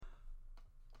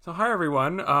So hi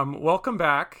everyone. Welcome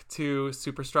back to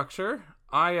Superstructure.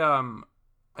 I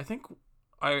think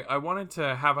I wanted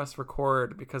to have us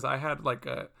record because I had like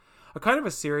a kind of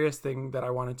a serious thing that I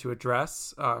wanted to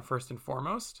address first and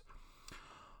foremost.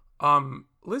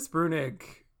 Liz Brunig,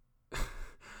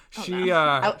 Oh she no.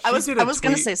 uh I she was did I a was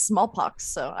gonna tweet. say smallpox,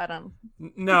 so I don't.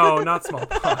 No, not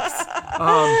smallpox.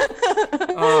 Um,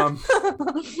 um,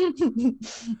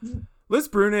 Liz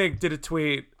Brunig did a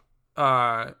tweet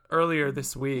earlier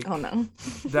this Oh week no.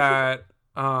 that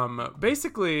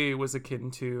basically was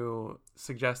akin to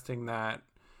suggesting that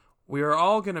we are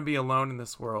all going to be alone in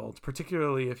this world,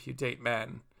 particularly if you date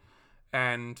men.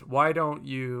 And why don't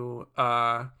you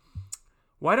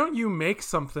make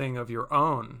something of your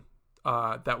own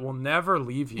that will never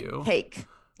leave you? Cake.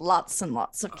 Lots and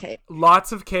lots of cake.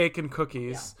 Lots of cake and Yeah.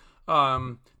 cookies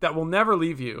that will never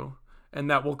leave you. And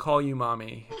that will call you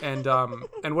mommy. And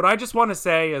what I just want to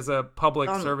say as a public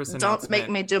service Don't make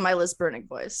announcement, me do my Liz Burning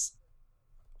voice.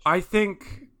 I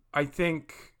think I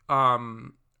think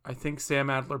I think Sam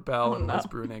Adler Bell Oh and no. Liz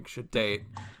Brunig should date.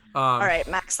 All right,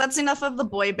 Max, that's enough of the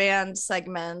boy band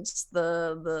segment,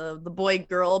 the boy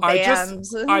girl I band.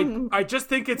 just I just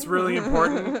think it's really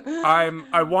important.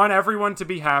 I want everyone to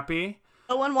be happy.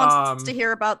 No one wants to Um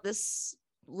hear about this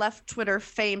left Twitter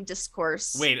fame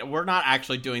discourse. Wait, we're not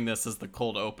actually doing this as the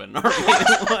cold open, are we?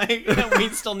 Like, we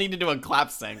still need to do a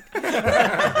clap sync.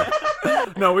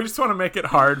 no, we just want to make it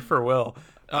hard for Will.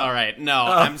 All right, no,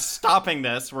 I'm stopping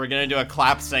this. We're gonna do a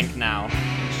clap sync now.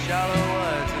 Shallow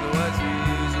words are the words we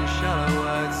use, and shallow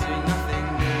words say nothing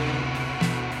new.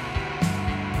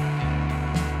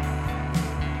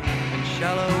 And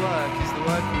shallow work is the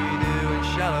work we do, and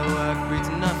shallow work breeds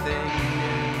nothing new.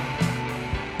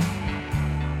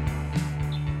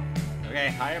 Okay,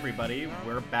 hi everybody.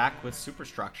 We're back with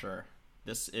Superstructure.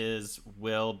 This is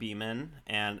Will Beeman,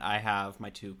 and I have my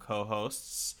two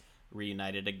co-hosts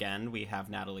reunited again. We have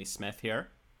Natalie Smith here.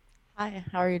 Hi,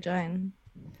 how are you doing?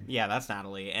 Yeah, that's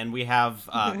Natalie. And we have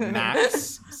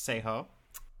Max. Say ho.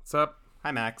 What's up?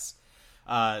 Hi, Max.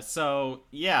 So,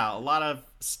 yeah, a lot of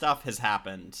stuff has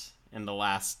happened in the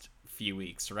last few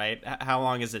weeks, right? How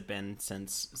long has it been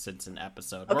since an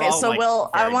episode? We're Okay, all, so like, Will,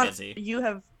 I very want busy. you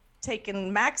have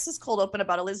taken Max's cold open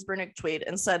about a Liz Brunig tweet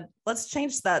and said, let's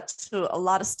change that to a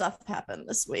lot of stuff happened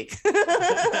this week.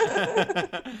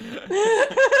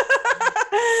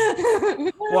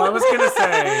 Well, I was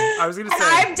gonna say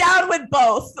I'm down with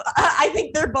both. I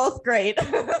think they're both great.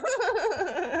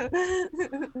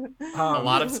 A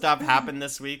lot of stuff happened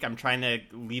this week. I'm trying to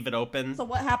leave it open. So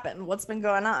what happened? What's been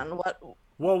going on?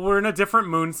 well, we're in a different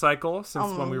moon cycle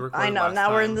since when we recorded I know. last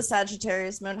Now we're in time. the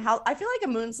Sagittarius moon. I feel like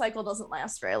a moon cycle doesn't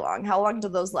last very long. How long do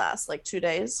those last? Like 2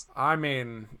 days? I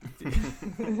mean, so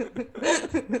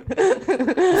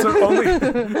only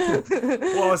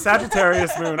well, a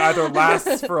Sagittarius moon either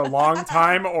lasts for a long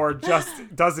time or just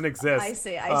doesn't exist. I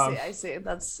see.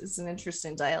 It's an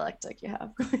interesting dialectic you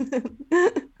have.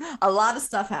 A lot of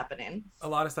stuff happening. A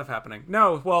lot of stuff happening.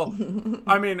 No, well,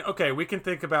 I mean, okay, we can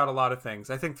think about a lot of things.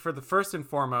 I think for the first and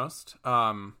foremost,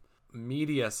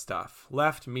 media stuff,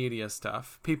 left media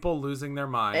stuff, people losing their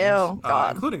minds, Ew,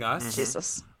 God. including us,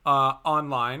 Jesus.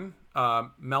 online,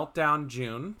 Meltdown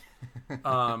June.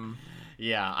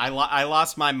 Yeah, I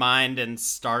lost my mind and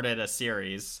started a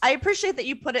series. I appreciate that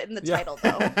you put it in the Yeah. title,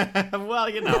 though. Well,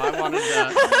 you know, I wanted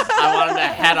to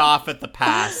head off at the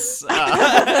pass.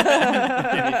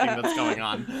 Anything that's going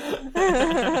on.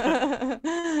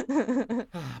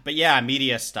 But yeah,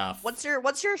 media stuff. What's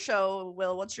your show,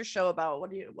 Will? What's your show about?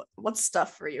 What's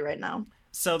stuff for you right now?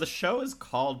 So the show is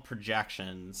called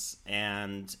Projections,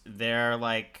 and they're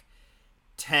like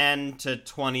 10 to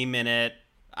 20 minute,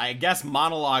 I guess,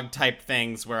 monologue type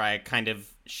things where I kind of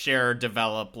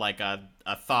develop like a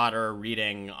thought or a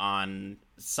reading on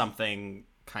something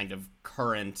kind of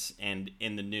current and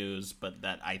in the news, but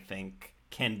that I think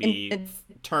can be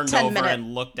turned 10 over minute-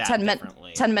 and looked at 10-minute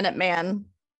differently. 10-minute man.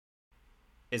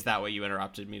 Is that what you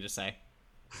interrupted me to say?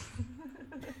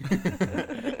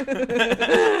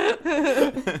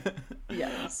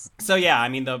 Yes. So yeah, I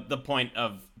mean the point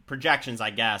of Projections,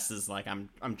 I guess, is like I'm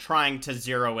trying to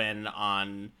zero in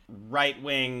on right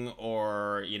wing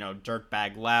or, you know,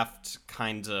 dirtbag left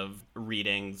kinds of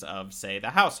readings of, say, the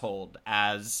household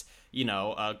as, you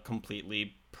know, a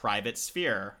completely private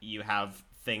sphere. You have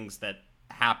things that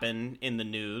happen in the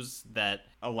news that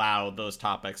allow those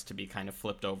topics to be kind of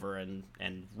flipped over and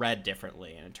read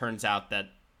differently. And it turns out that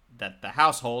the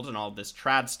household and all this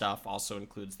trad stuff also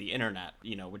includes the internet,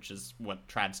 you know, which is what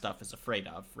trad stuff is afraid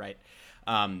of, right?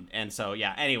 And so,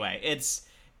 yeah, anyway,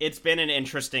 it's been an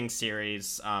interesting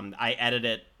series. I edit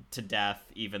it to death,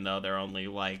 even though they're only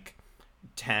like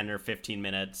 10 or 15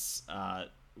 minutes,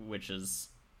 which is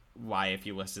why if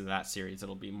you listen to that series,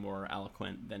 it'll be more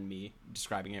eloquent than me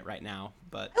describing it right now.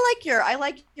 But I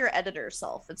like your editor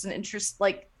self. It's an interest.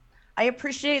 Like, I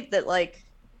appreciate that. Like,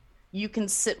 you can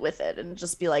sit with it and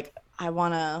just be like, I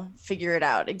want to figure it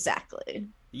out exactly.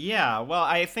 yeah, well,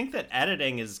 I think that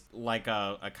editing is like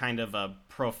a kind of a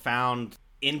profound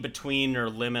in-between or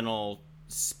liminal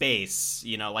space,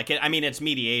 you know, like it's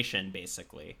mediation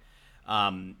basically.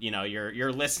 You know,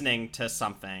 you're listening to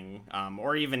something,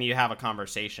 or even you have a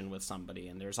conversation with somebody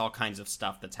and there's all kinds of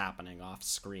stuff that's happening off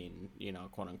screen, you know,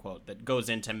 quote unquote, that goes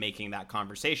into making that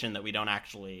conversation that we don't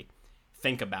actually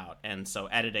think about. And so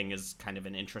editing is kind of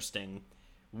an interesting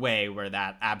way where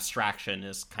that abstraction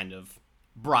is kind of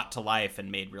brought to life and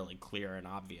made really clear and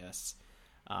obvious.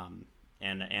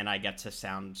 And I get to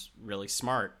sound really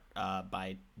smart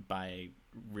by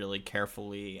really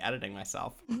carefully editing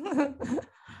myself.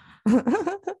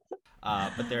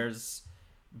 But there's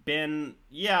been,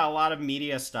 a lot of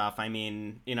media stuff. I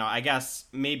mean, you know, I guess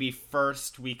maybe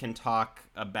first we can talk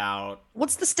about...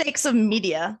 What's the stakes of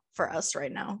media for us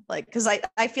right now? Like, because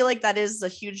I feel like that is a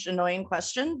huge annoying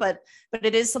question, but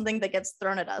it is something that gets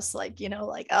thrown at us. Like, you know,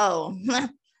 like, oh,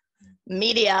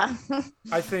 media.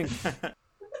 I think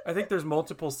there's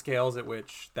multiple scales at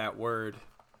which that word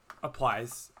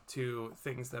applies to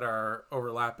things that are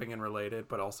overlapping and related,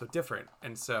 but also different.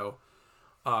 And so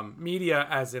media,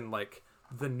 as in like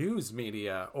the news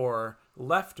media or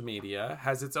left media,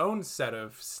 has its own set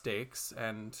of stakes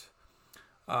and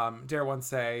dare one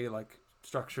say like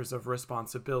structures of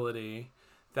responsibility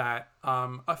that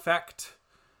affect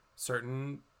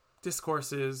certain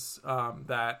discourses,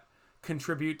 that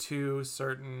contribute to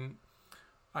certain,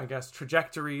 I guess,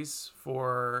 trajectories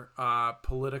for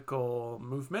political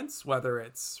movements, whether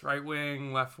it's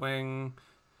right-wing, left-wing,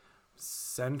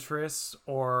 centrist,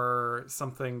 or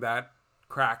something that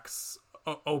cracks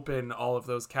open all of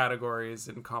those categories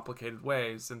in complicated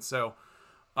ways. And so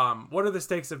what are the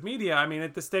stakes of media? I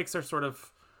mean, the stakes are sort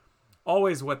of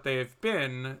always what they've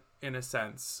been, in a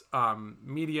sense.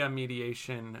 Media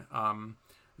mediation,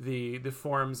 the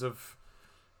forms of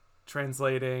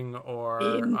translating or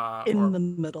in the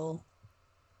middle,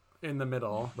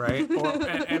 right?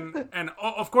 and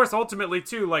of course, ultimately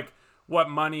too, like what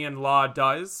money and law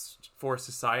does for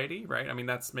society, right? I mean,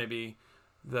 that's maybe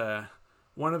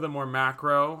one of the more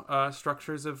macro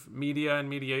structures of media and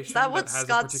mediation. Is that what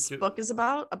Scott's book is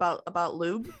about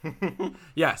lube?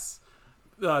 Yes,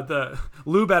 the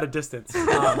lube at a distance.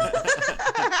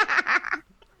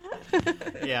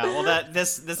 Yeah, well,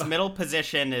 this middle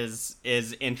position is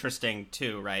interesting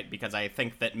too, right? Because I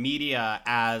think that media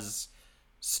as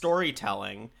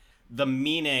storytelling, the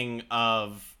meaning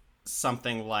of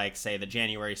something like, say, the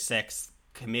January 6th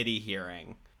committee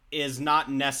hearing is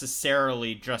not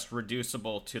necessarily just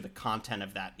reducible to the content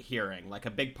of that hearing. Like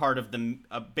a big part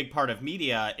of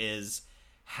media is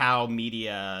how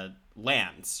media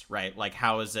lands, right? Like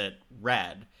how is it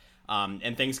read?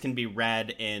 And things can be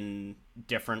read in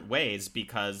different ways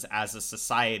because as a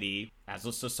society,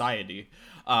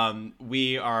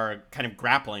 we are kind of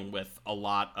grappling with a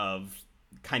lot of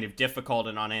kind of difficult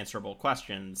and unanswerable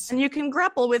questions. And you can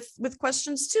grapple with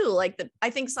questions too. Like I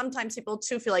think sometimes people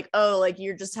too feel like, oh, like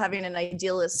you're just having an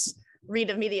idealist read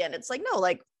of media. And it's like, no,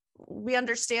 like we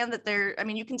understand that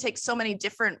you can take so many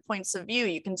different points of view.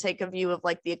 You can take a view of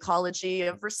like the ecology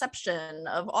of reception,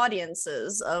 of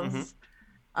audiences, of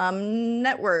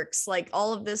networks. Like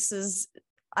all of this is,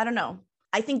 I don't know.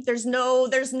 I think there's no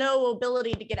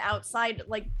ability to get outside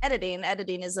like editing.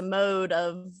 Editing is a mode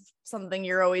of something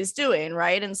you're always doing,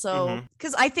 right? And so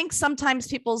because I think sometimes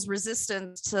people's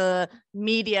resistance to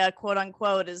media, quote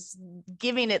unquote, is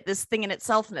giving it this thing in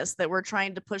itselfness that we're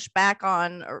trying to push back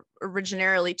on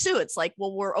originarily too. It's like,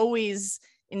 well, we're always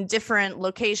in different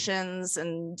locations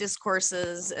and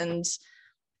discourses and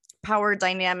power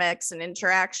dynamics and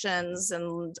interactions,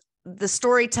 and the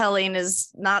storytelling is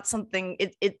not something,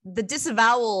 the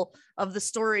disavowal of the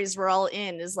stories we're all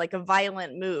in is like a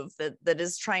violent move that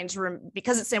is trying to,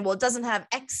 because it's saying, well, it doesn't have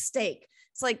X stake.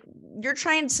 It's like, you're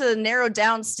trying to narrow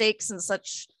down stakes in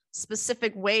such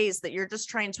specific ways that you're just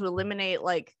trying to eliminate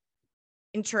like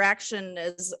interaction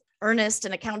as earnest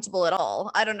and accountable at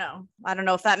all. I don't know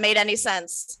if that made any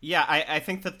sense. Yeah, I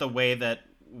think that the way that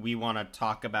we want to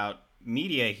talk about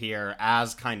media here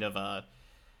as kind of a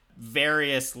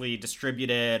variously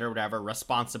distributed or whatever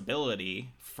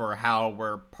responsibility for how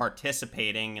we're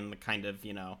participating in the kind of,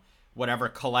 you know, whatever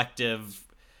collective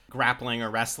grappling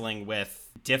or wrestling with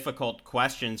difficult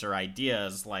questions or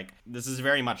ideas. Like, this is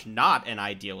very much not an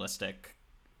idealistic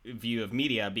view of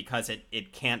media because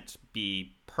it can't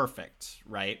be perfect,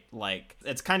 right? Like,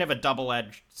 it's kind of a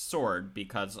double-edged sword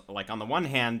because, like, on the one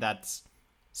hand, that's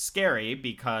scary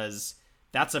because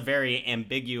that's a very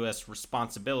ambiguous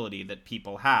responsibility that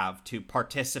people have to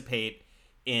participate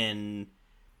in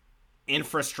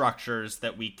infrastructures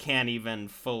that we can't even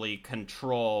fully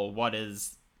control what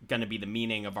is going to be the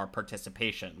meaning of our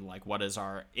participation, like what is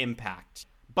our impact.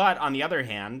 But on the other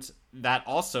hand, that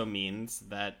also means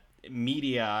that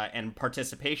media and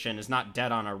participation is not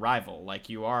dead on arrival. Like,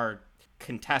 you are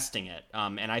contesting it.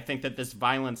 And I think that this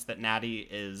violence that Natty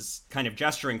is kind of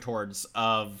gesturing towards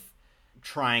of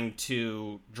trying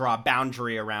to draw a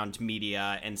boundary around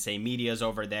media and say media's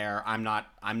over there, I'm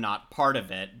not part of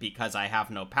it because I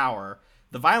have no power.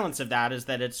 The violence of that is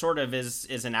that it sort of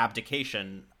is an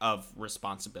abdication of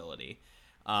responsibility.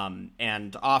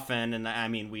 And often, and I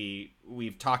mean,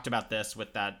 we've talked about this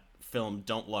with that film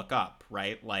Don't Look Up,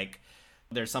 right? Like,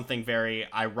 there's something very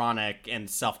ironic and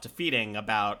self-defeating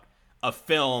about a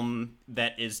film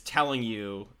that is telling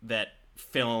you that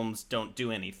films don't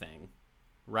do anything,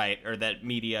 right? Or that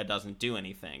media doesn't do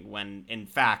anything, when in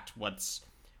fact what's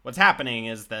happening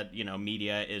is that, you know,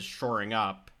 media is shoring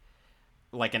up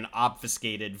like an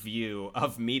obfuscated view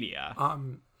of media.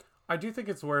 I do think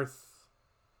it's worth,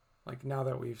 like, now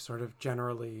that we've sort of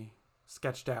generally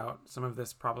sketched out some of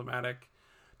this problematic,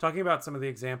 talking about some of the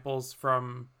examples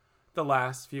from the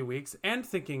last few weeks and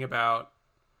thinking about,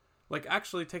 like,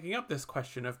 actually taking up this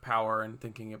question of power and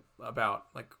thinking about,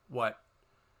 like, what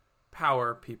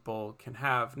power people can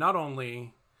have, not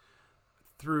only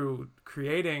through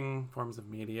creating forms of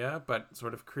media, but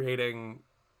sort of creating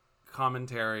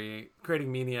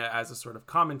media as a sort of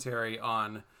commentary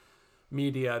on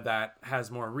media that has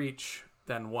more reach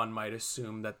than one might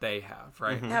assume that they have,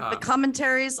 right? Mm-hmm. Have the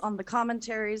commentaries on the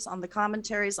commentaries on the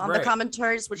commentaries on Right. the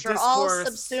commentaries, which are Discourse. all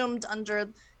subsumed under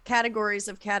categories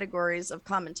of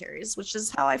commentaries, which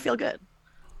is how I feel good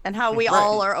and how we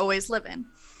all are always living.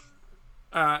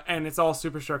 And it's all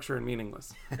superstructure and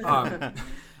meaningless.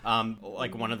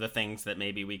 Like, one of the things that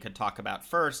maybe we could talk about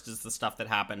first is the stuff that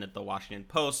happened at the Washington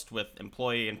Post with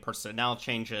employee and personnel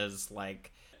changes.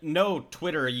 Like, no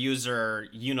Twitter user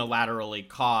unilaterally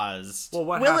caused. Well,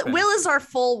 what happened? Will is our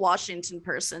full Washington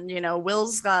person. You know,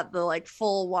 Will's got the like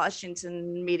full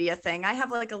Washington media thing. I have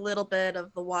like a little bit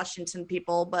of the Washington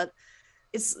people, but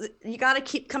you got to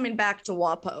keep coming back to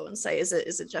WAPO and say, is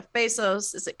it Jeff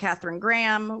Bezos? Is it Catherine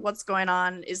Graham? What's going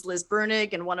on? Is Liz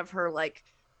Brunig and one of her, like,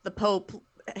 the Pope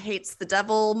hates the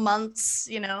devil months,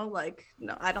 you know, like,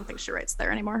 no, I don't think she writes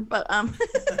there anymore, but I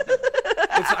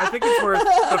think it's worth,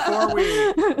 before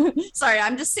we sorry,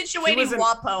 I'm just situating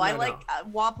WAPO. I no. like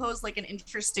WAPO's like an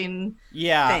interesting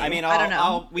thing. I mean, I don't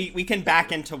know. we can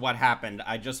back into what happened.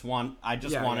 I just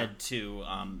wanted to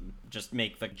just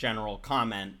make the general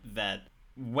comment that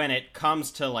when it comes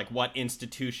to, like, what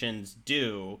institutions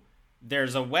do,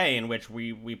 there's a way in which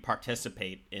we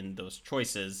participate in those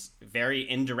choices very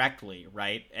indirectly,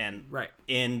 right? And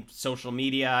in social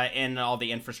media and all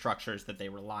the infrastructures that they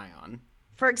rely on.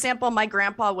 For example, my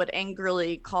grandpa would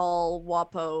angrily call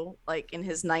WAPO, like, in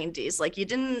his 90s, like, you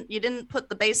didn't put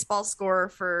the baseball score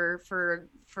for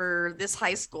this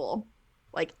high school,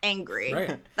 like, angry.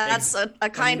 Right. That's a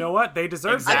kind. You know what? They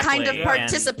deserve Exactly.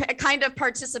 A kind of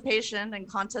participation and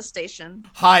contestation.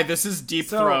 Hi, this is Deep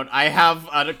Throat. I have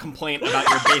a complaint about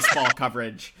your baseball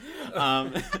coverage.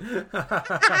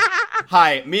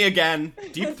 Hi, me again,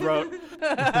 Deep Throat.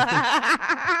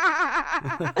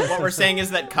 What we're saying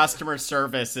is that customer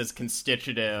service is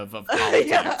constitutive of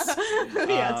politics.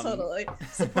 Yeah, totally.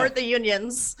 Support the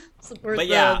unions. Support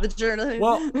the journalists.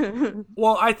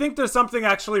 Well, I think there's something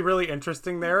actually really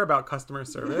interesting there about customer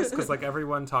service, because, like,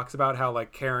 everyone talks about how,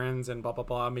 like, Karens and blah blah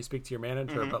blah may speak to your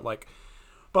manager,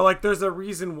 but there's a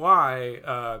reason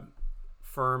why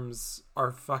firms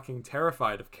are fucking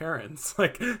terrified of Karens.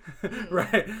 Like,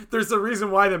 right? There's a reason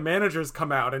why the managers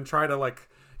come out and try to, like,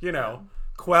 you know,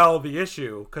 quell the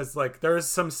issue, because, like, there's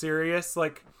some serious,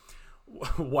 like,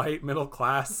 white middle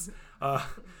class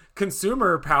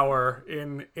consumer power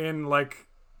in the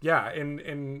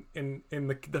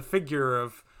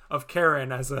figure of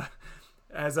Karen as a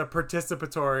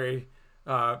participatory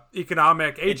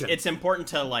economic agent. It's important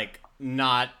to, like,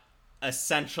 not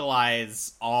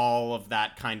essentialize all of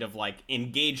that kind of, like,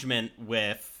 engagement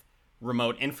with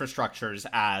remote infrastructures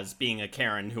as being a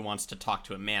Karen who wants to talk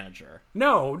to a manager.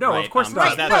 No, right? Of course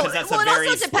not. That's It very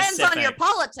also depends specific. on your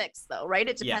politics, though, right?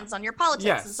 It depends on your politics.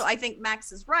 Yes. And so I think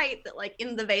Max is right that, like,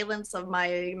 in the valence of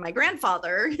my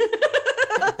grandfather,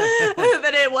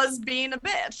 that it was being a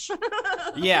bitch.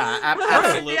 Yeah,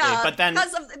 absolutely. Yeah, but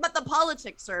the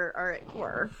politics are at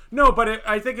core. No, but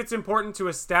I think it's important to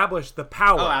establish the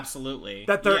power. Oh, absolutely.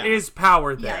 That there is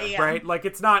power there, Yeah. right? Like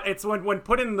it's when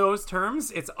put in those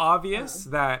terms, it's obvious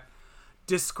that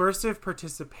discursive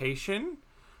participation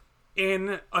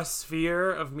in a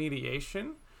sphere of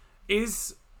mediation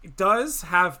does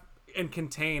have and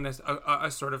contain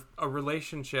a sort of a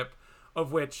relationship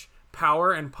of which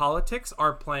power and politics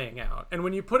are playing out. And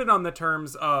when you put it on the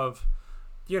terms of,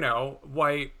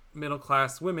 white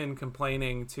middle-class women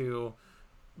complaining to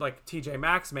like TJ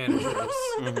Maxx managers,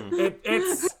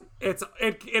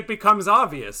 it becomes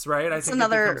obvious, right? It's it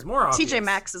becomes more obvious. TJ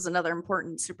Maxx is another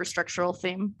important superstructural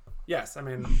theme. Yes, I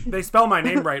mean, they spell my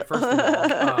name right, first of all.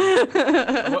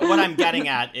 What I'm getting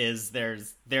at is there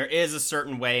is a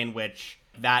certain way in which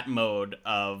that mode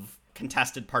of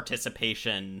contested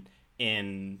participation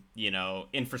in,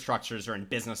 infrastructures or in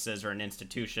businesses or in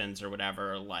institutions or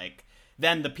whatever, like,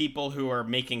 then the people who are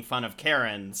making fun of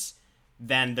Karens,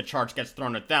 then the charge gets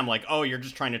thrown at them, like, oh, you're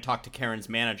just trying to talk to Karen's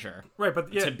manager. Right,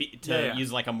 but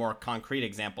use like a more concrete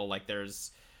example, like there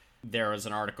was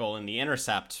an article in The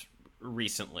Intercept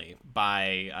recently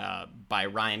by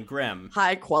Ryan Grimm,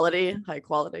 high quality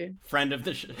friend of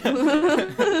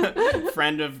the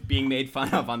friend of being made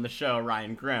fun of on the show,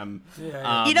 Ryan Grimm.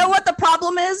 You know what the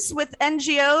problem is with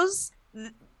NGOs?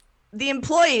 The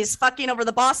employees fucking over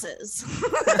the bosses.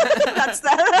 That's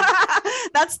the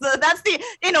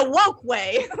in a woke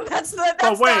way. That's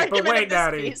the wait,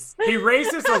 Natty. He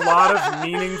raises a lot of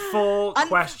meaningful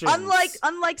questions.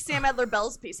 Unlike Sam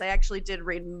Edler-Bell's piece, I actually did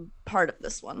read part of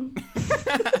this one.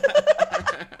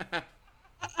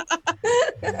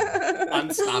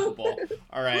 Unstoppable.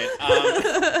 All right.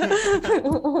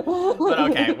 But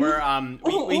okay,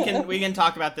 we can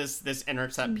talk about this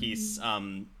Intercept piece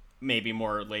maybe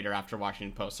more later after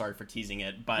Washington Post. Sorry for teasing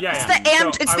it, but it's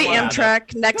the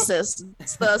Amtrak Nexus.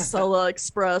 It's the Sola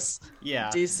Express.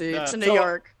 Yeah, DC to New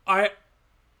York. I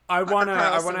want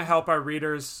to help our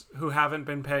readers who haven't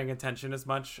been paying attention as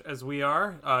much as we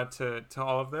are to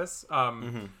all of this.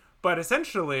 But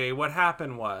essentially, what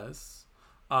happened was,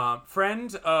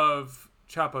 friend of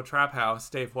Chapo Trap House,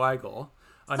 Dave Weigel,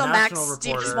 a national Max, reporter. do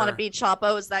you just want to beat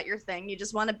Chapo? Is that your thing? You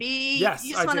just want to be? Yes,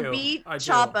 you just want to beat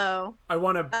Chapo. I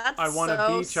want to beat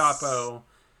Chapo,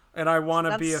 and I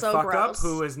want to be a so fuck gross. up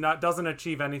who doesn't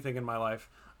achieve anything in my life.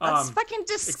 That's fucking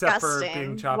disgusting. Except for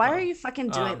being Chapo. Why are you fucking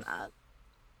doing that?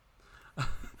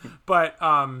 But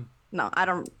no, I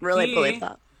don't really believe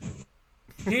that.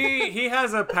 He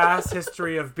has a past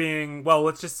history of being, well,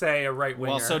 let's just say a right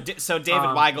winger. Well, so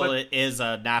David Weigel is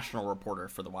a national reporter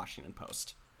for the Washington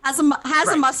Post. Has a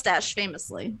mustache,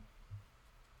 famously.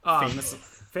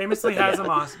 Famously has a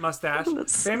mustache.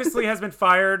 Famously has been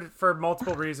fired for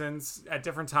multiple reasons at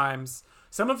different times.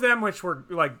 Some of them which were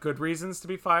like good reasons to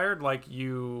be fired, like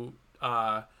you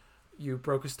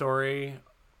broke a story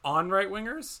on right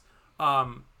wingers.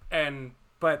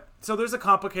 But so there's a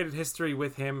complicated history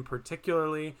with him,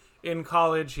 particularly in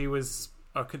college. He was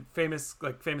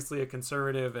famously a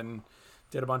conservative and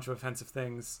did a bunch of offensive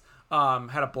things.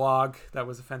 Had a blog that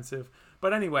was offensive.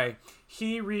 But anyway,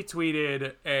 he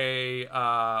retweeted a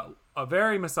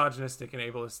very misogynistic and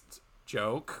ableist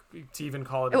joke, to even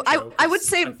call it a joke. I would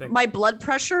say my blood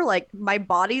pressure, like my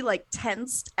body, like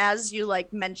tensed as you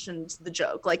like mentioned the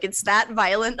joke. Like it's that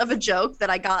violent of a joke that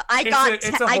I got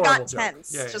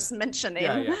tense just mentioning.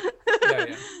 Yeah.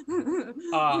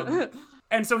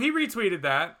 And so he retweeted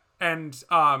that. And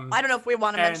I don't know if we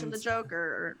want to mention the joke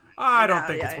or I don't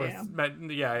think it's worth.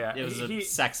 Yeah. It was a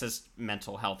sexist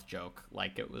mental health joke.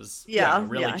 Like it was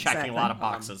really checking a lot of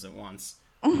boxes at once.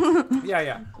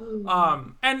 Yeah.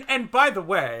 And by the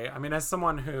way, I mean, as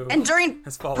someone who during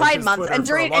has followed Pride Month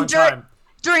Twitter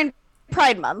during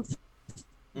Pride Month,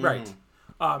 right?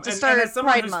 To start and as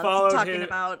someone Pride who's Month followed talking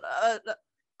about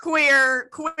queer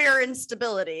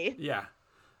instability. Yeah.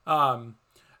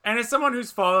 And as someone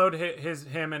who's followed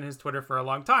him and his Twitter for a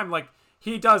long time, like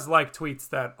he does like tweets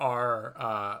that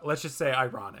are, let's just say,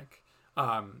 ironic.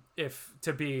 If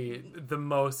to be the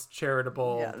most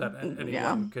charitable that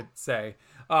anyone could say.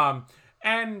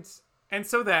 And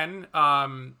so then,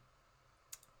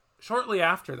 shortly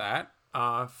after that,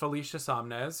 Felicia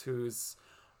Somnes,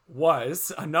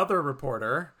 was another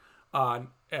reporter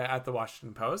at the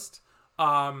Washington Post,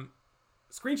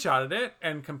 screenshotted it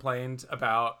and complained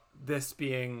about this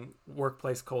being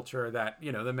workplace culture that,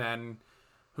 the men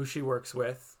who she works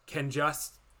with can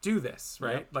just do this,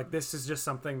 right? Yep. Like this is just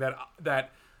something that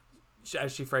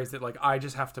as she phrased it, like I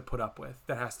just have to put up with.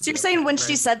 That has to. So you're saying when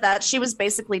she said that, she was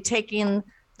basically taking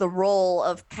the role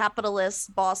of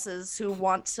capitalist bosses who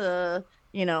want to,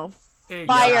 who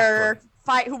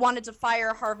wanted to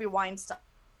fire Harvey Weinstein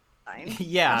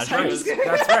Yeah, I'm sorry,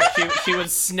 that's right. she was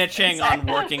snitching on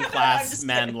working class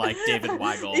men like David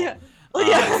Weigel. Yeah.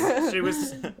 Yeah. She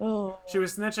was Oh. she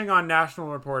was snitching on national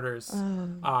reporters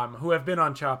who have been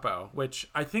on Chapo, which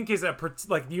I think is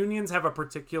like unions have a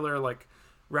particular like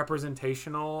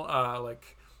representational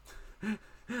like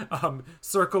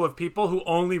circle of people who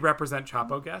only represent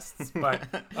Chapo guests. But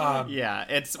yeah,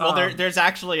 it's there's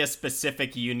actually a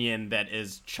specific union that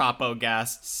is Chapo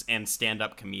guests and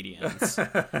stand-up comedians.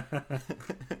 Well,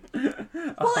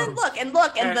 and look, and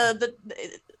the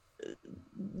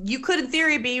you could in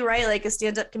theory be right, like a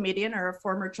stand-up comedian or a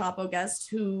former Chapo guest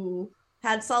who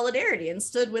had solidarity and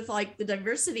stood with like the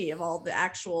diversity of all the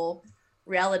actual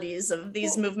realities of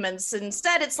these movements.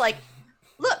 Instead, it's like,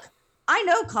 look, I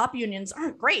know cop unions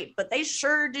aren't great, but they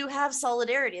sure do have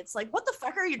solidarity. It's like, what the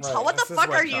fuck are you what the fuck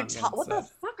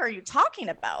are you talking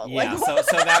about? Yeah, like, so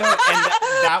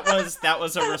that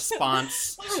was a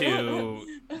response to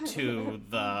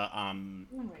the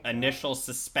initial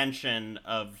suspension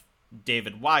of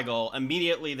David Weigel.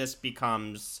 Immediately, this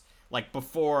becomes like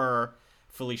before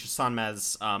Felicia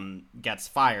Sonmez gets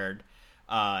fired.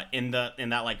 In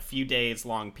that like few days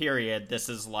long period, this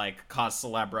is like cause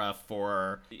célèbre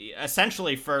for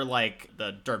essentially for like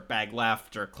the dirtbag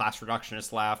left or class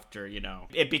reductionist left, or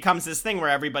it becomes this thing where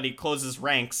everybody closes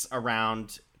ranks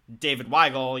around David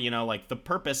Weigel. Like the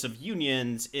purpose of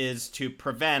unions is to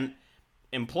prevent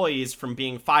employees from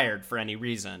being fired for any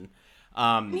reason.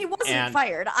 He wasn't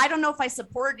fired. I don't know if I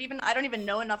don't even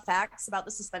know enough facts about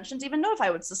the suspension to even know if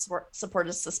I would support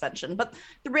his suspension. But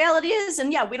the reality is,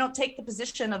 and yeah, we don't take the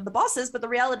position of the bosses, but the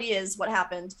reality is what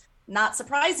happened, not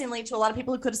surprisingly to a lot of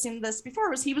people who could have seen this before,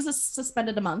 was he was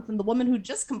suspended a month, and the woman who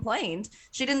just complained,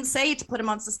 she didn't say to put him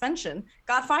on suspension,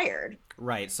 got fired.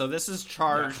 Right. So this is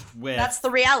charged with... That's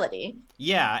the reality.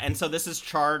 Yeah, and so this is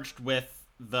charged with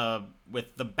the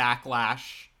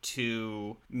backlash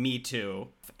to Me Too.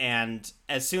 And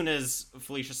as soon as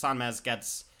Felicia Sonmez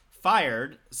gets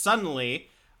fired, suddenly,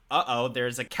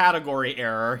 there's a category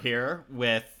error here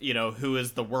with, who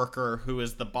is the worker, who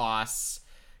is the boss,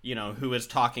 who is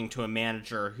talking to a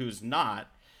manager, who's not.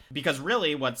 Because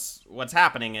really what's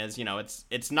happening is,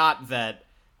 it's not that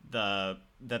the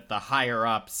higher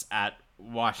ups at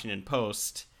Washington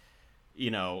Post,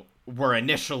 were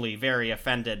initially very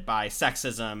offended by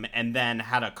sexism and then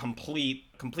had a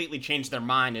completely changed their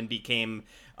mind and became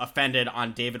offended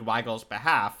on David Weigel's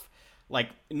behalf.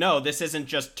 Like, no, this isn't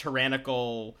just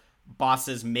tyrannical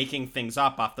bosses making things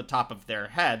up off the top of their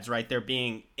heads, right? They're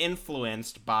being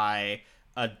influenced by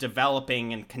a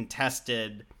developing and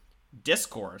contested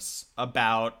discourse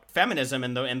about feminism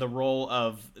and the role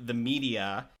of the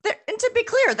media. And to be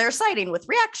clear, they're siding with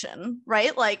Reaction,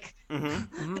 right? Like the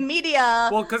media,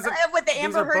 well, because with the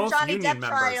Amber Heard Johnny Depp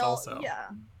trial. Also. Yeah,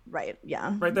 right.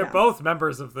 Yeah, right. They're both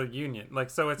members of the union, like,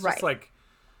 so it's just like,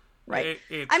 right.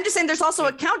 I'm just saying, there's also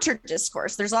a counter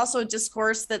discourse. There's also a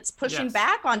discourse that's pushing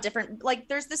back on different. Like,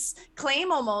 there's this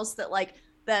claim almost that like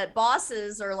that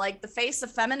bosses are like the face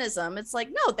of feminism. It's like,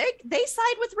 no, they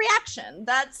side with Reaction.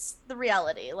 That's the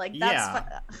reality. Like, that's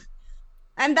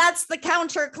and that's the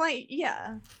counter claim.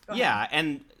 Yeah. Yeah.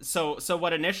 And so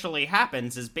what initially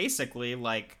happens is basically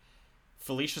like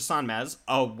Felicia Sonmez,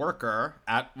 a worker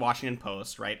at Washington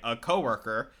Post, right? A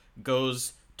coworker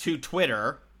goes to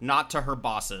Twitter, not to her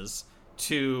bosses,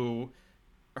 to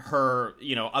her,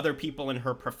 other people in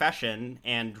her profession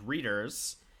and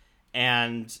readers,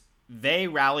 and they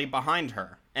rally behind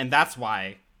her, and that's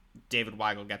why David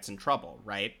Weigel gets in trouble,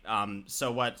 right?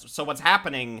 So what's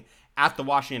happening at the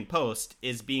Washington Post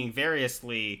is being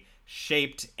variously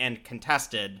shaped and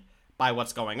contested by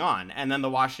what's going on, and then the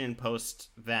Washington Post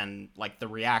then, like, the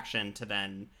reaction to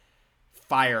then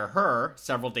fire her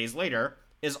several days later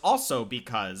is also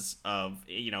because of,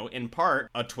 in part,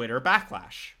 a Twitter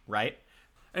backlash, right?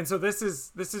 And so this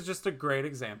is just a great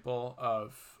example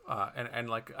of and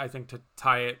like, I think to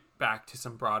tie it back to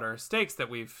some broader stakes that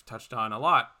we've touched on a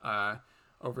lot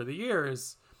over the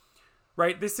years,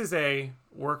 right? This is a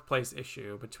workplace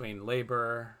issue between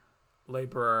laborer,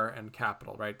 and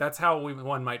capital, right? That's how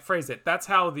one might phrase it. That's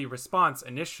how the response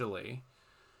initially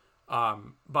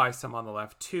by some on the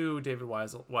left to David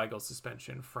Weigel's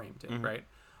suspension framed it, right?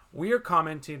 We are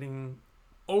commenting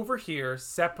over here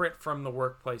separate from the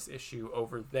workplace issue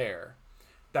over there.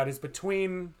 That is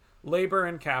between labor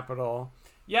and capital.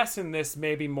 Yes, in this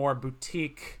maybe more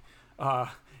boutique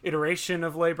iteration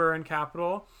of labor and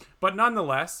capital, but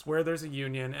nonetheless, where there's a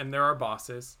union and there are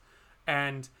bosses,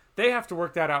 and they have to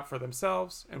work that out for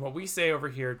themselves, and what we say over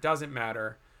here doesn't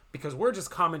matter because we're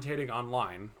just commentating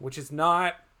online, which is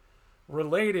not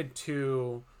related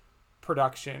to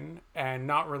production and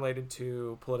not related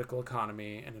to political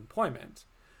economy and employment.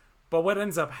 But what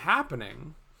ends up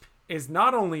happening is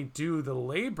not only do the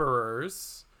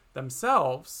laborers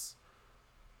themselves,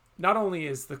 not only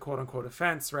is the quote unquote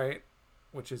offense, right,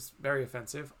 which is very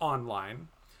offensive, online,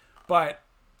 but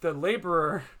the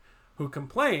laborer who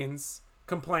complains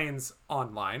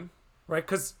online, right?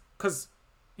 Because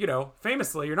you know,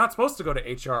 famously, you're not supposed to go to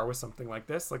HR with something like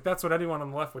this. Like, that's what anyone on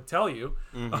the left would tell you.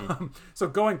 Mm-hmm. So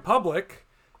going public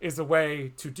is a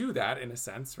way to do that, in a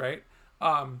sense, right?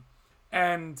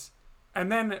 And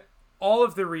then all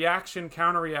of the reaction,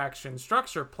 counter-reaction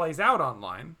structure plays out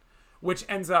online, which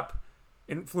ends up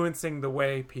influencing the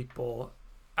way people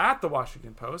at the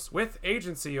Washington Post, with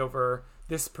agency over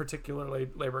this particular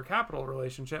labor capital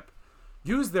relationship,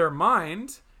 use their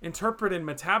mind, interpret and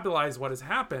metabolize what has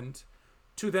happened,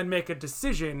 to then make a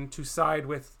decision to side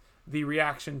with the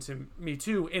reaction to Me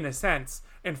Too, in a sense,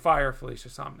 and fire Felicia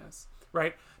Somnes,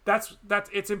 right? That's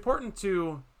it's important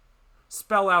to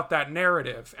spell out that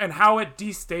narrative and how it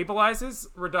destabilizes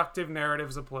reductive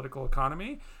narratives of political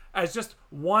economy as just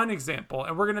one example.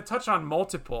 And we're going to touch on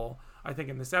multiple, I think,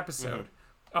 in this episode.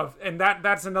 And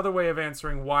that's another way of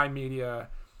answering why media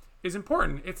is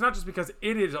important. It's not just because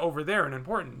it is over there and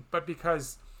important, but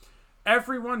because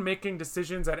everyone making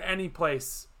decisions at any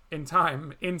place in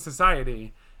time in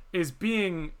society is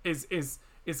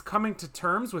coming to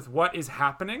terms with what is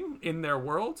happening in their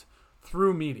world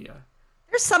through media.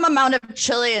 There's some amount of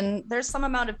Chilean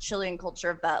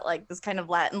culture of that, like this kind of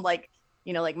Latin, like,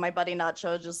 you know, like my buddy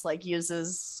Nacho just like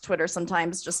uses Twitter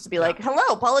sometimes just to be like,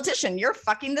 hello, politician, you're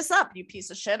fucking this up, you piece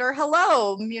of shit. Or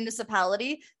hello,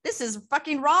 municipality, this is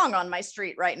fucking wrong on my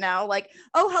street right now. Like,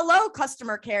 oh, hello,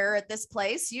 customer care at this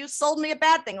place, you sold me a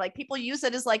bad thing. Like, people use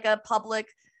it as like a public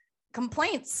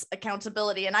complaints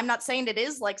accountability. And I'm not saying it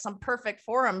is like some perfect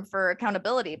forum for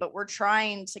accountability, but we're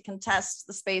trying to contest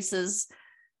the spaces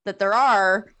that there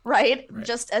are, right?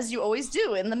 Just as you always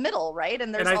do in the middle, right?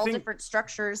 And there's all different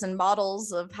structures and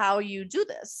models of how you do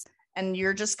this. And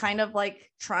you're just kind of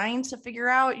like trying to figure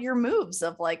out your moves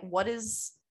of like, what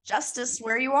is justice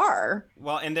where you are?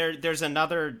 Well, and there's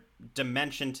another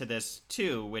dimension to this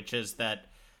too, which is that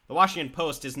the Washington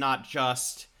Post is not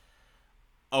just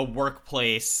a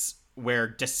workplace where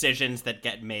decisions that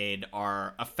get made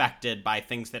are affected by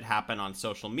things that happen on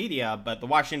social media, but the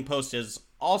Washington Post is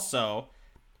also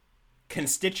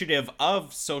constitutive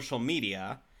of social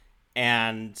media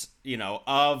and, you know,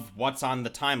 of what's on the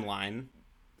timeline.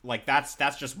 Like, that's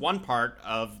just one part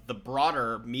of the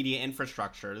broader media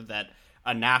infrastructure that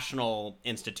a national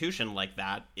institution like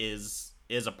that is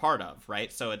a part of,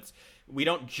 right? So we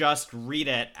don't just read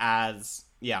it as,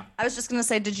 yeah. I was just going to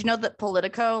say, did you know that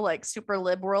Politico, like super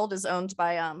lib world, is owned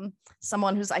by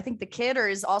someone who's, I think, the kid or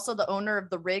is also the owner of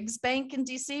the Riggs Bank in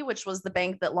DC, which was the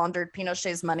bank that laundered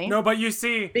Pinochet's money? No, but you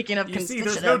see,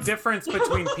 there's no difference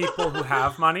between people who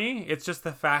have money. It's just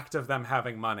the fact of them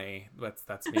having money.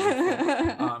 That's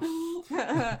meaningful.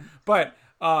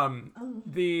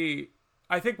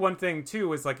 I think one thing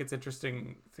too is like, it's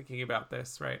interesting thinking about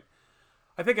this, right?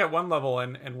 I think at one level,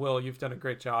 and Will, you've done a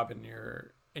great job in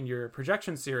your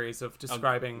projection series of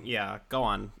describing. Yeah, go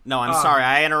on. No, I'm sorry,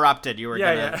 I interrupted. You were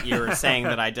you were saying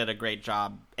that I did a great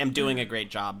job. Am doing a great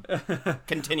job.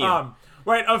 Continue.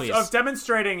 Right, of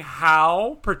demonstrating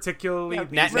how particularly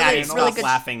these Natty, stop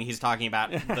laughing. He's talking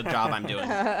about the job I'm doing.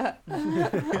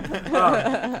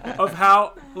 Of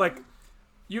how, like,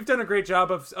 you've done a great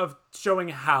job of showing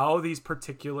how these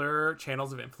particular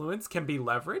channels of influence can be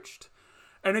leveraged.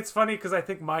 And it's funny because I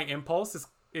think my impulse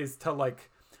is to like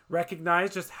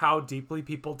recognize just how deeply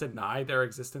people deny their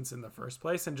existence in the first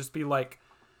place and just be like,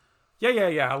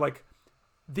 yeah, like,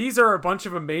 these are a bunch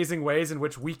of amazing ways in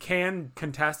which we can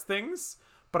contest things,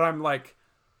 but I'm like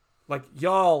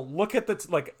y'all, look at the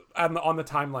like on the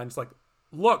timelines, like,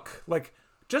 look, like,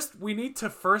 just, we need to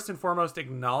first and foremost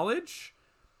acknowledge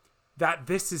that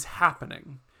this is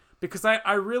happening, because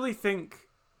I really think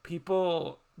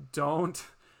people don't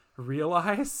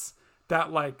realize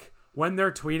that, like, when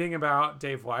they're tweeting about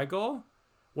Dave Weigel,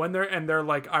 they're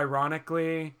like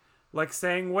ironically like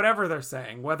saying whatever they're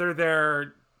saying, whether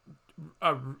they're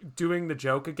doing the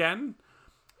joke again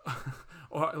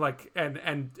or like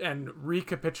and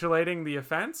recapitulating the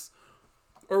offense,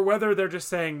 or whether they're just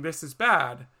saying this is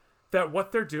bad, that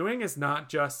what they're doing is not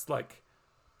just like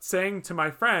saying to my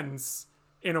friends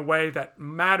in a way that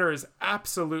matters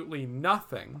absolutely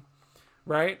nothing,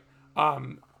 right?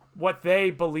 What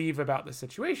they believe about the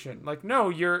situation. Like, no,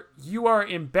 you are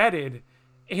embedded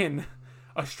in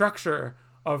a structure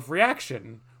of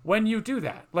reaction when you do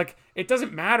that. Like, it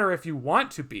doesn't matter if you want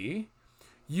to be,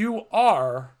 you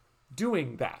are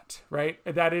doing that, right?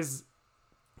 That is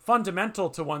fundamental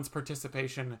to one's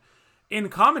participation in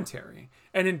commentary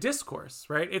and in discourse,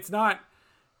 right? It's not,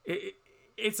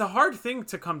 it's a hard thing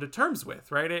to come to terms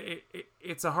with, right?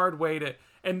 It's a hard way to,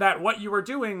 and that what you are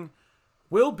doing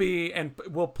will be and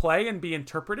will play and be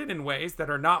interpreted in ways that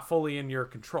are not fully in your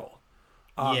control.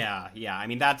 Yeah. I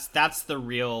mean, that's the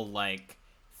real, like,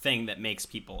 thing that makes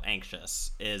people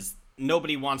anxious, is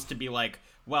nobody wants to be like,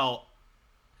 well,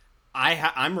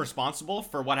 I'm responsible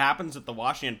for what happens at the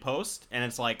Washington Post, and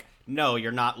it's like, no,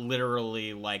 you're not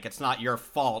literally, like, it's not your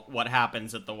fault what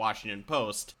happens at the Washington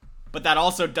Post, but that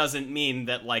also doesn't mean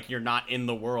that, like, you're not in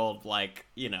the world, like,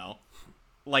 you know,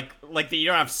 like that you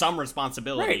don't have some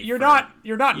responsibility. Right, you're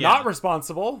not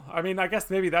responsible. I mean, I guess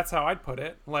maybe that's how I'd put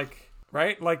it. Like,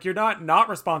 right? Like, you're not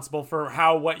responsible for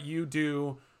how what you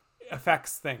do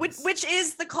affects things. Which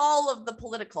is the call of the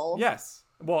political. Yes.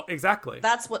 Well, exactly.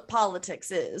 That's what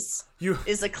politics is.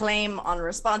 Is a claim on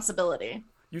responsibility.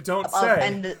 You don't say.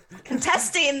 And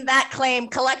contesting that claim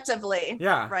collectively.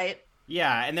 Yeah. Right?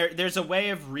 Yeah, and there's a way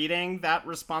of reading that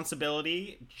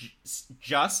responsibility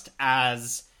just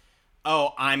as,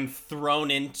 oh, I'm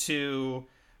thrown into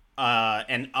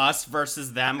an us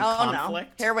versus them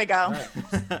conflict. No. Here we go.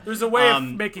 Right. There's a way of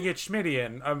making it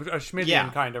Schmittian, a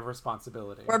Schmittian kind of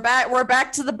responsibility. We're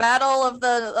back to the battle of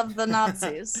the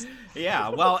Nazis. Yeah,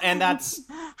 well, and that's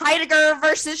Heidegger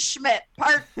versus Schmidt,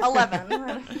 part 11.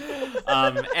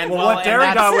 What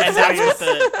Derrida would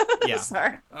say is,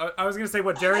 Sorry. I was going to say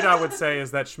what Derrida would say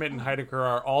is that Schmidt and Heidegger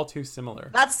are all too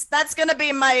similar. That's going to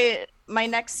be my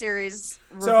next series.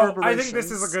 So I think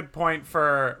this is a good point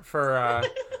for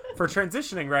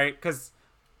transitioning, right? Because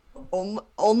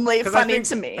only funny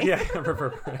to me. Yeah.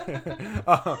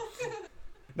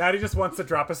 Natty just wants to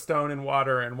drop a stone in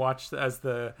water and watch as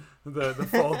the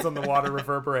folds on the water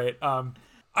reverberate.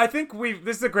 I think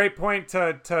this is a great point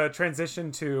to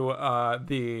transition to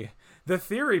the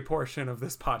theory portion of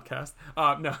this podcast.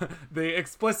 No, the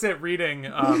explicit reading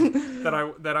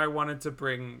that I wanted to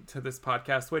bring to this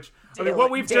podcast, which I mean,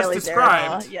 what we've just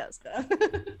described. Yes.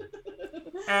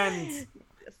 And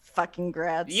fucking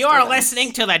grads. You are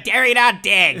listening to the Derrida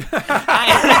Dig.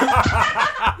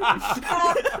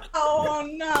 Oh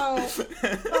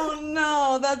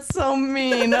no, that's so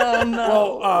mean. Oh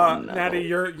no. Well, Natty,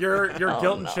 your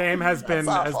guilt and shame has been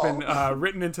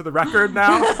written into the record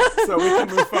now, so we can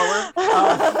move forward.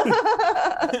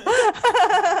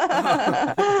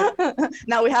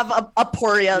 Now we have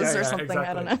aporias or something.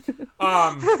 Exactly.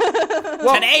 I don't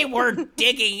know. Today we're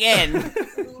digging in.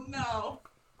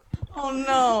 Oh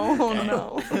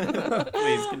no.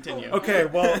 Please continue. Okay,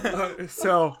 well,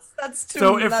 so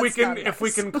if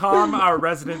we can calm our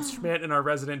resident Schmidt and our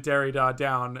resident Derrida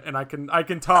down, and I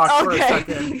can talk for a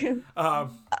second.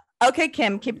 Okay,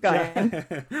 Kim, keep going.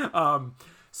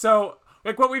 So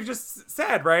like what we've just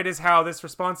said, right, is how this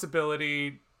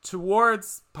responsibility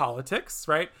towards politics,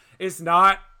 right, is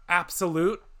not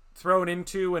absolute, thrown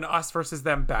into an us versus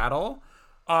them battle,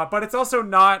 but it's also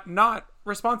not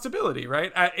responsibility,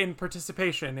 right, in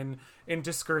participation, in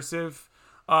discursive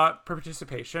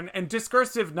participation, and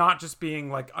discursive not just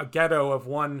being like a ghetto of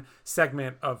one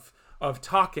segment of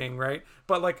talking, right,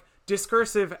 but like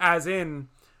discursive as in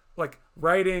like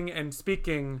writing and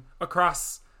speaking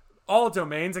across all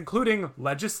domains, including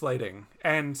legislating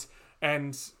and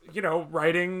you know,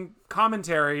 writing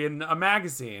commentary in a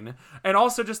magazine, and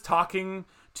also just talking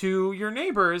to your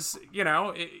neighbors, you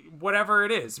know, whatever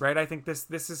it is, right? I think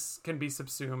this can be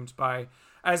subsumed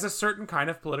as a certain kind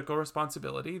of political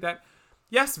responsibility that,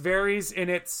 yes, varies in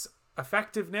its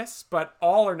effectiveness, but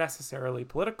all are necessarily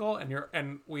political,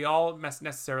 and we all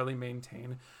necessarily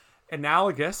maintain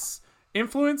analogous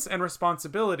influence and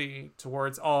responsibility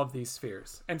towards all of these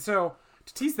spheres. And so,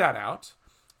 to tease that out,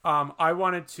 I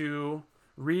wanted to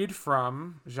read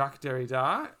from Jacques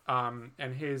Derrida and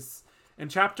in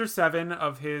chapter 7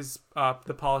 of his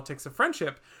The Politics of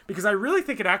Friendship, because I really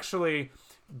think it actually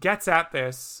gets at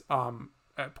this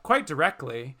quite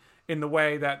directly in the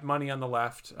way that Money on the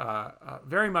Left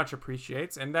very much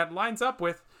appreciates, and that lines up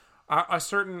with a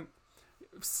certain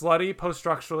slutty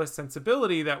post-structuralist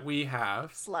sensibility that we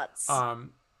have. Sluts.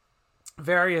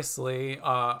 Variously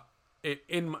at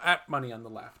Money on the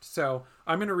Left. So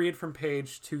I'm going to read from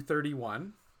page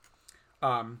 231.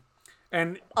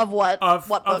 And of what? Of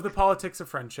book? The Politics of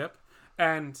Friendship.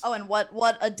 And and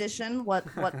what edition? What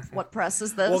press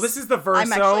is this? Well, this is the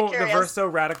Verso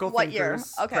Radical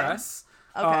Thinkers Press.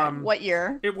 Okay. What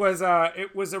year? It was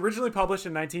originally published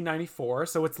in 1994,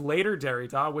 so it's later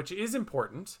Derrida, which is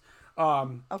important.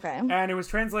 Okay. And it was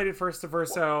translated first to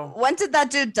Verso. When did that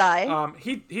dude die?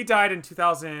 He died in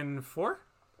 2004.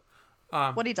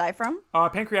 What did he die from?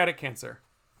 Pancreatic cancer.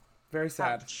 Very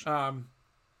sad.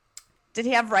 Did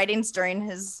he have writings during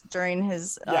his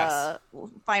Yes.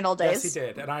 final days? Yes, he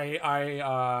did, and I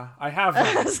have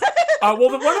them. Well,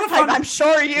 one of the fun, I'm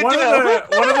sure you one do.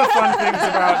 One of the fun things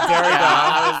about Derrida.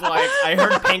 Yeah, I was like, I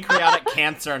heard pancreatic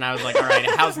cancer, and I was like, all right,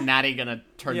 how's Natty gonna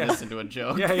turn Yeah. this into a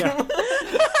joke? Yeah.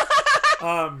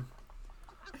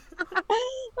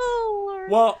 Oh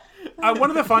Lord. Well, one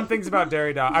of the fun things about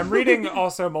Derrida, I'm reading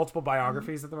also multiple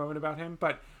biographies at the moment about him,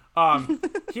 but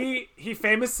he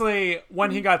famously,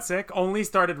 when he got sick, only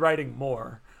started writing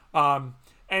more.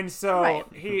 And so Right.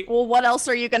 he Well, what else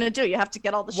are you gonna do? You have to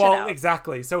get all the shit out.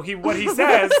 exactly. So what he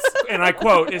says, and I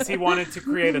quote, is he wanted to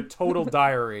create a total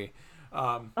diary.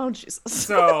 Oh Jesus.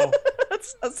 So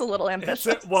that's a little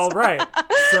ambitious. well, right.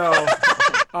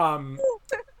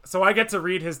 So I get to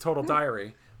read his total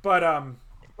diary, but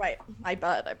Right. I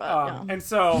bet. Yeah. and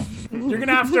so you're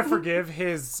gonna have to forgive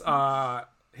his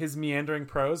meandering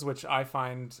prose, which I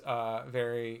find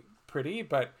very pretty,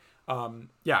 but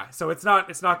yeah. So it's not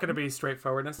going to be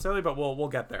straightforward necessarily, but we'll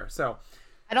get there. So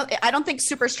I don't think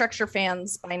Superstructure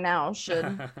fans by now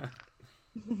should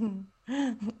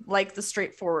like the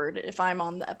straightforward if I'm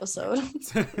on the episode.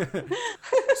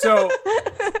 So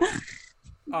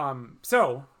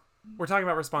we're talking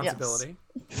about responsibility.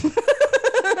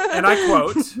 And I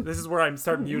quote, this is where I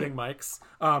start muting mics.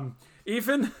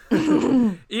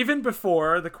 Even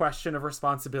before the question of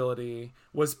responsibility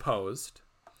was posed,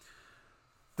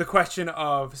 the question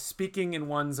of speaking in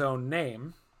one's own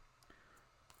name,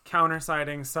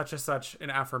 counterciting such as such an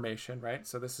affirmation, right?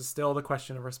 So this is still the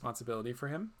question of responsibility for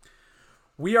him.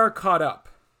 We are caught up,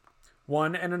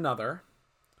 one and another,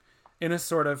 in a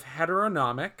sort of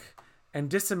heteronomic and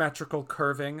dissymmetrical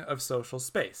curving of social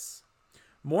space.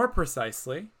 More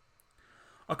precisely,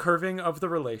 a curving of the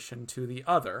relation to the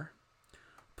other,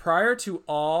 prior to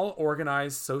all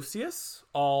organized socius,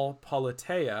 all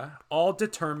politeia, all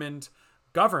determined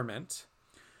government,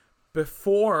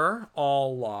 before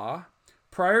all law,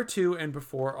 prior to and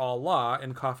before all law,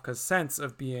 in Kafka's sense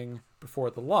of being before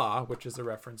the law, which is a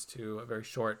reference to a very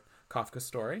short Kafka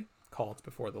story called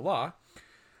Before the Law.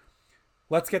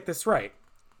 Let's get this right.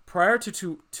 Prior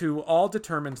to all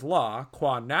determined law,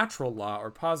 qua natural law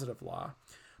or positive law,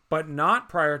 but not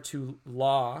prior to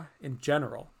law in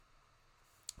general.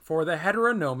 For the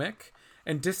heteronomic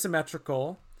and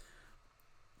dissymmetrical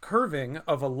curving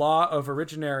of a law of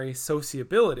originary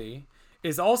sociability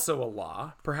is also a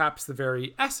law, perhaps the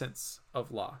very essence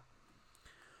of law.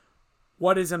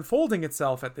 What is unfolding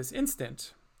itself at this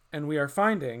instant, and we are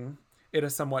finding it a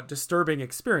somewhat disturbing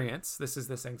experience, this is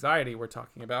this anxiety we're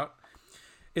talking about,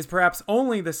 is perhaps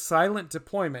only the silent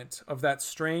deployment of that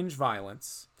strange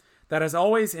violence that has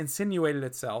always insinuated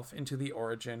itself into the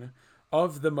origin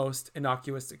of the most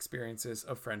innocuous experiences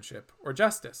of friendship or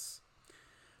justice.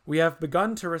 We have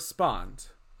begun to respond.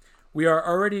 We are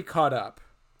already caught up.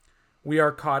 We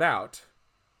are caught out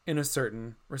in a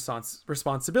certain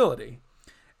responsibility.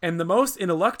 And the most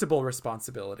ineluctable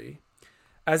responsibility,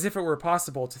 as if it were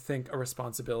possible to think a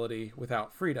responsibility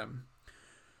without freedom.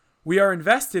 We are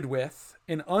invested with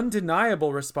an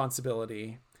undeniable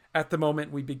responsibility at the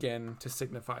moment we begin to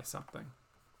signify something.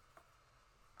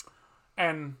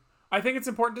 And I think it's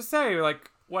important to say, like,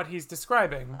 what he's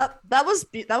describing. That was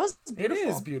beautiful. It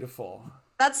is beautiful.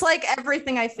 That's like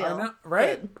everything I feel. I know,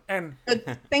 right? Good. And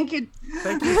Good. Thank you.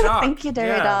 thank you, Jacques. Thank you,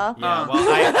 Derrida. Yeah. Yeah,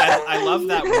 well, I love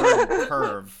that word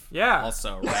curve. Yeah.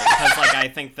 Also, right? Because like I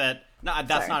think that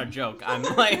that's not a joke. I'm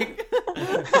like,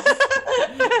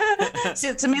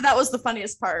 See, to me, that was the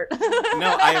funniest part. no,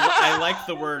 I like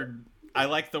the word. I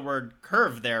like the word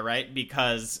curve there, right?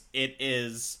 Because it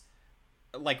is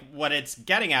like what it's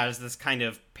getting at is this kind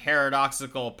of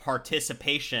paradoxical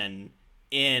participation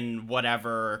in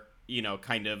whatever,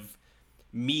 kind of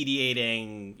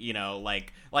mediating,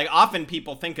 like often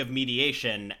people think of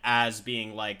mediation as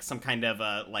being like some kind of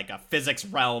a physics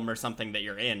realm or something that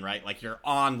you're in, right? Like you're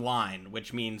online,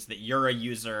 which means that you're a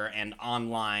user and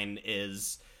online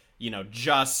is,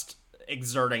 just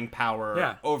exerting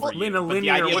power over you. in a But the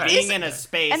linear idea way. of being in a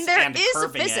space And there is a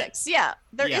curving it- physics. Yeah,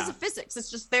 there is Yeah. a physics. It's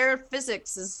just their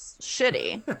physics is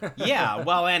shitty. Yeah,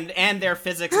 well, and their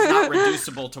physics is not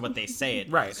reducible to what they say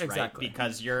it Right, is, exactly.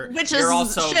 Because you're Which you're is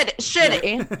also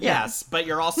shitty. yes, but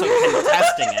you're also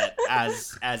contesting it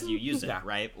as you use it, Yeah.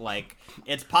 right? Like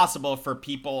it's possible for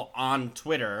people on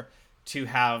Twitter to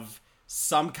have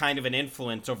some kind of an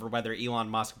influence over whether Elon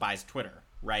Musk buys Twitter,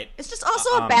 right? It's just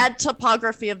also a bad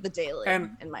topography of the daily,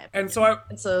 And- in my opinion. And so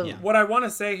It's a Yeah. what I want to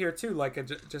say here too, like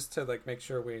just to like make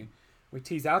sure we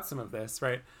tease out some of this,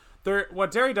 right?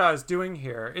 What Derrida is doing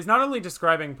here is not only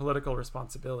describing political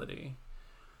responsibility,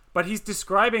 but he's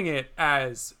describing it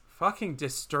as fucking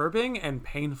disturbing and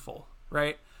painful,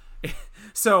 right?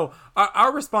 So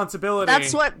our responsibility. And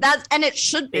it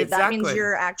should be. That means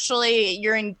Exactly.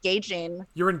 you're engaging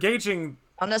You're engaging.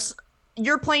 on this.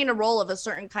 You're playing a role of a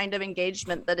certain kind of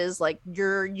engagement that is like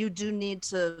you do need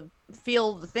to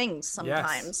feel the things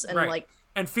sometimes, and right. like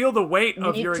and feel the weight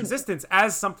of need your to- existence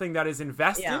as something that is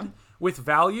invested Yeah. with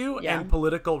value Yeah. and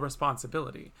political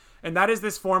responsibility. And that is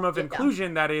this form of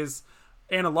inclusion that is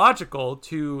analogical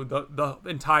to the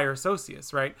entire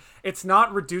socius, right? It's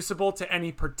not reducible to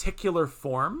any particular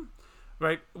form,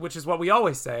 right? Which is what we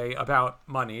always say about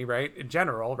money, right? In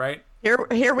general, right?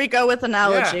 here we go with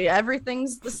analogy.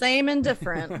 Everything's the same and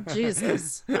different.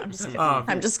 Jesus. No,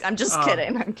 I'm just kidding. I'm just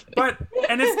kidding. I'm kidding. But,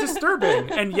 and it's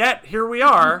disturbing. And yet here we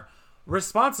are,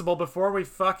 responsible before we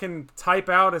fucking type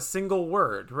out a single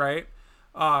word, right?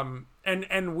 And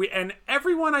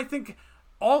everyone, I think,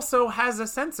 also has a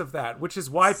sense of that, which is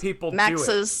why people do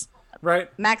it, right?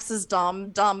 Max's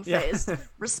dumb face.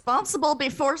 Responsible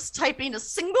before typing a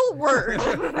single word.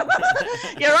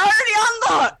 You're already on the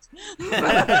hook.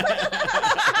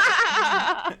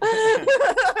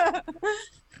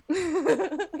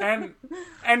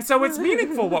 and so it's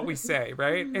meaningful what we say,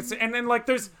 right? It's and then like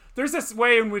there's this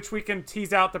way in which we can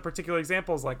tease out the particular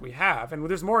examples like we have, and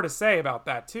there's more to say about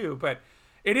that too, but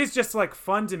it is just like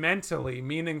fundamentally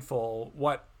meaningful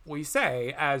what we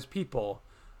say as people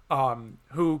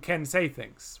who can say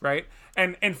things, right?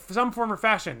 And in some form or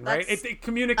fashion, right?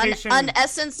 Communication. An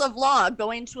essence of law.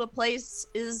 Going to a place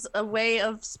is a way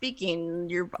of speaking.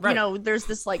 You know, there's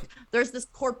this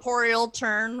corporeal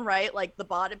turn, right? Like the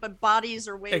body, but bodies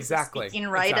are ways of speaking,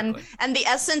 right? Exactly. And the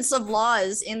essence of law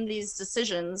is in these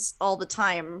decisions all the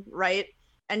time, right?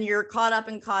 And you're caught up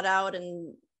and caught out,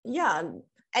 and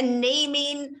and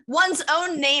naming one's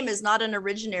own name is not an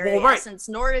originary essence,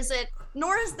 nor is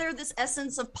there this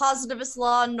essence of positivist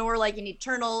law, nor like an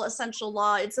eternal essential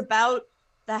law. It's about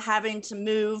the having to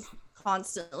move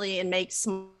constantly and make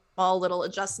small little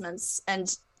adjustments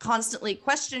and constantly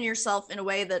question yourself in a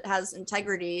way that has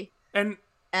integrity and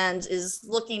is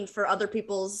looking for other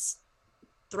people's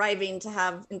thriving to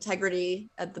have integrity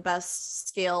at the best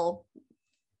scale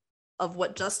of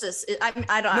what justice is.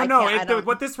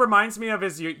 What this reminds me of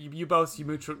is you both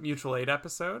mutual aid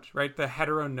episode, right? The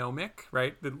heteronomic,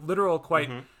 right? The literal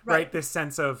right? This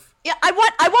sense of I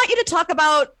want you to talk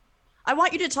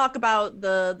about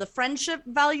the friendship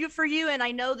value for you, and I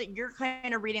know that you're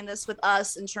kind of reading this with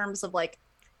us in terms of like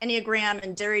Enneagram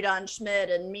and Derrida and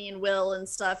Schmidt and me and Will and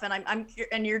stuff,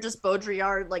 and you're just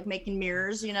Baudrillard like making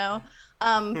mirrors, you know.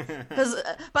 But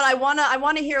I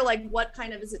wanna hear like what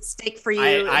kind of is at stake for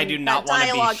you. I do not want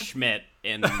to be Schmidt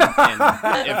in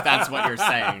if that's what you're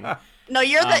saying. No,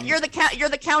 you're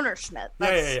the counter Schmidt.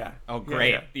 Yeah. Oh,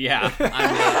 great. Yeah.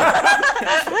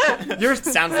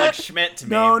 Sounds like Schmidt to me.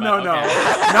 No. Okay.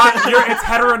 It's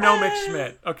heteronomic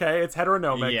Schmidt. Okay, it's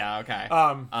heteronomic. Yeah. Okay.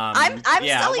 I'm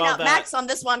selling out Max on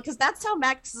this one because that's how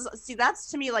Max. That's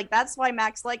to me like that's why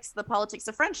Max likes the politics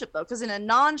of friendship though, because in a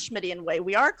non-Schmittian way,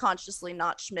 we are consciously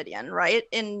not Schmittian, right?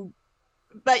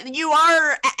 But you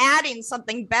are adding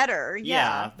something better.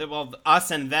 Yeah. Well,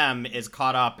 us and them is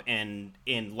caught up in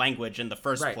language in the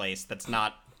first place. That's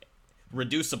not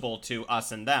reducible to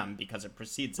us and them because it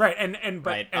precedes right. it.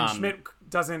 And Schmidt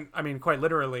doesn't. I mean, quite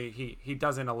literally, he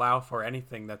doesn't allow for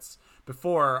anything that's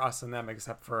before us and them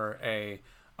except for a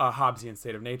Hobbesian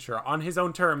state of nature. On his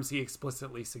own terms, he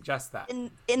explicitly suggests that.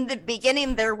 In the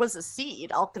beginning, there was a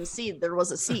seed. I'll concede there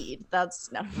was a seed.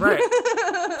 That's no. Right.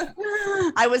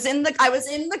 I was in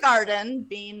the garden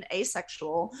being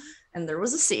asexual, and there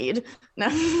was a seed. No.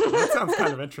 That sounds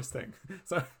kind of interesting.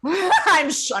 So I'm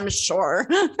sure.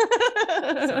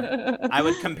 I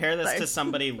would compare this to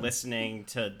somebody listening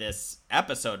to this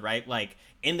episode, right? Like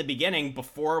in the beginning,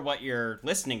 before what you're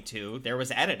listening to, there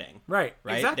was editing. Right.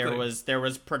 Exactly. There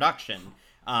was production.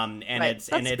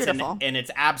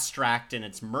 It's abstract and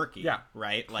it's murky. Yeah.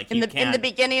 Right. Like in the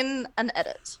beginning, an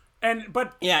edit. In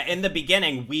the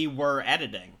beginning, we were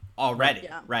editing already,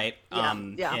 right?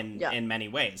 In many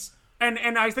ways.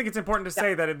 And I think it's important to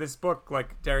say that in this book,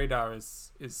 like Derrida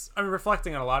is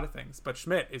reflecting on a lot of things, but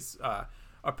Schmidt is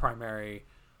a primary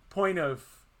point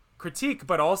of critique,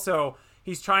 but also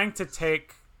he's trying to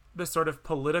take the sort of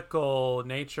political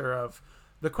nature of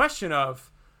the question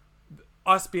of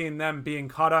us being them being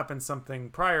caught up in something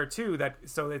prior to that.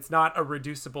 So it's not a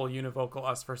reducible univocal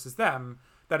us versus them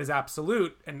that is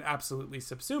absolute and absolutely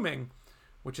subsuming,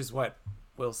 which is what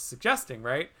Will's suggesting,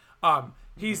 right? But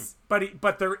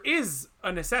there is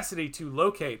a necessity to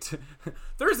locate.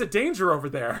 There is a danger over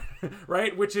there,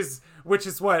 right? Which is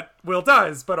what Will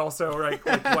does, but also right,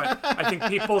 like what I think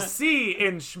people see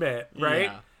in Schmidt,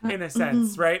 right? in a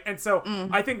sense, right? And so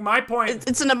I think my point,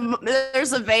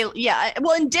 there's a veil. Yeah.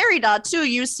 Well, in Derrida too,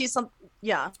 you see some.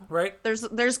 Yeah. right?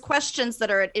 There's questions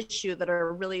that are at issue that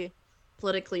are really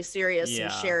politically serious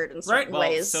and shared in certain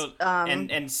ways. So,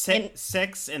 and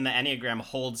six in the Enneagram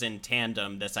holds in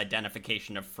tandem this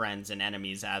identification of friends and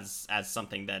enemies as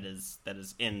something that is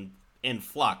in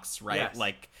flux, right?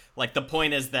 Yes. Like the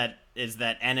point is that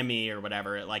enemy or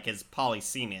whatever like is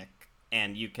polysemic,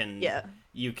 and you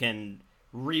can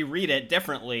reread it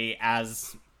differently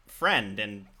as friend,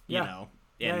 and you know,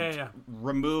 and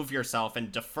remove yourself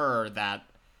and defer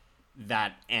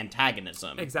that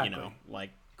antagonism. Exactly. You know,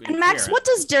 like. And Max, what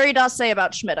does Derrida say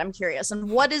about Schmidt? I'm curious. And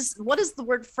what is the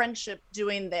word friendship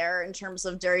doing there in terms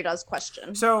of Derrida's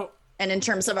question? So, and in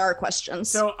terms of our questions.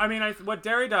 So, I mean, what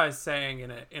Derrida is saying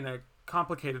in a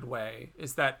complicated way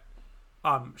is that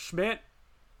Schmidt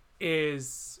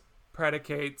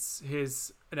predicates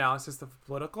his analysis of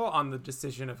political on the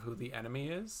decision of who the enemy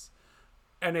is,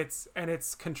 and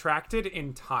it's contracted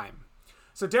in time.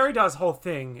 So Derrida's whole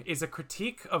thing is a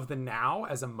critique of the now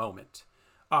as a moment.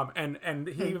 And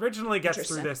he originally gets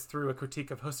through this through a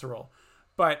critique of Husserl,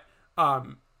 but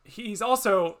he's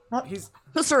also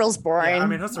Husserl's boring. Yeah, I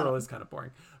mean, Husserl is kind of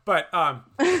boring, but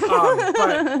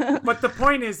the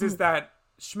point is that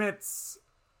Schmidt's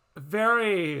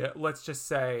very, let's just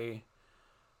say,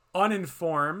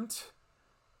 uninformed,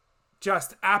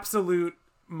 just absolute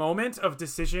moment of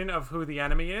decision of who the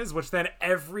enemy is, which then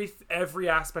every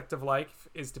aspect of life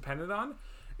is dependent on,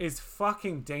 is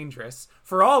fucking dangerous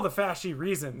for all the fashy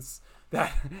reasons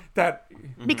that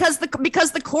because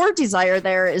the core desire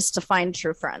there is to find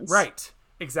true friends. Right.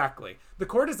 Exactly. The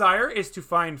core desire is to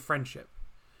find friendship,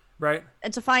 right?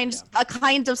 And to find a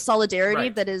kind of solidarity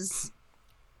Right. that is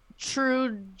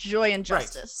true joy and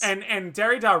justice. Right. And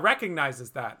Derrida recognizes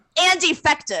that. And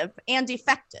effective.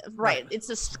 Right.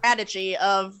 It's a strategy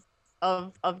of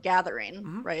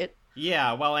gathering, right?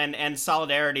 Yeah, well, and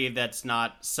solidarity that's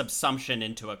not subsumption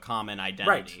into a common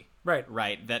identity.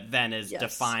 Right. That then is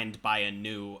defined by a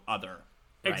new other.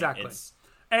 Right? Exactly.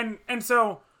 And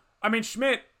so, I mean,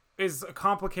 Schmidt is a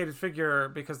complicated figure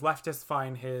because leftists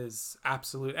find his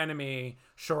absolute enemy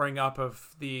shoring up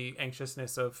of the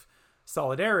anxiousness of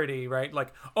solidarity, right?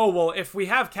 Like, oh, well, if we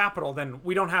have capital, then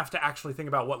we don't have to actually think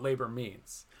about what labor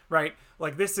means, right?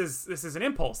 Like, this is an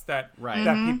impulse that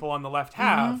people on the left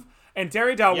have. And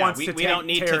Derrida wants to we don't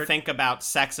need to think about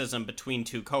sexism between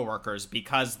two coworkers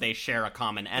because they share a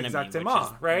common enemy, which is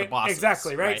right? the bosses,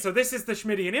 exactly, right? So this is the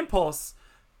Schmittian impulse.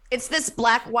 It's this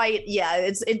black-white,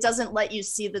 it doesn't let you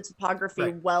see the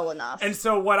topography well enough. And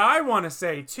so what I want to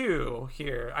say, too,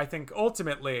 here, I think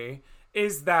ultimately,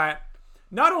 is that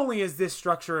not only is this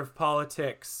structure of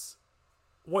politics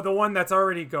the one that's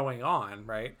already going on,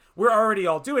 right? We're already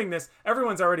all doing this.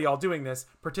 Everyone's already all doing this,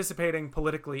 participating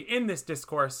politically in this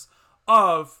discourse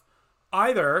of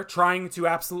either trying to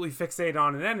absolutely fixate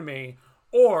on an enemy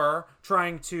or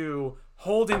trying to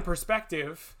hold in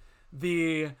perspective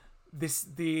the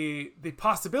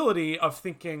possibility of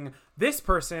thinking this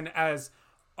person as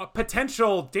a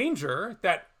potential danger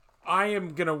that I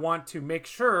am going to want to make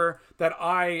sure that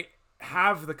I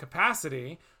have the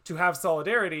capacity to have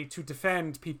solidarity to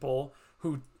defend people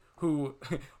who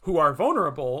are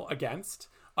vulnerable against,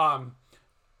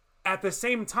 at the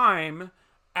same time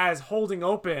as holding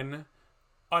open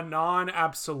a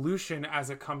non-absolution as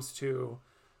it comes to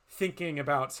thinking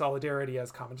about solidarity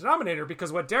as common denominator.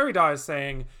 Because what Derrida is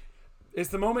saying is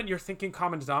the moment you're thinking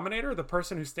common denominator, the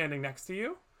person who's standing next to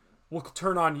you will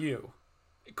turn on you.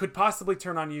 It could possibly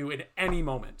turn on you at any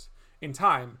moment in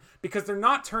time, because they're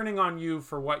not turning on you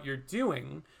for what you're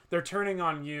doing. They're turning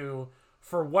on you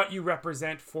for what you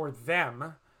represent for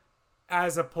them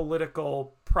as a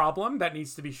political problem that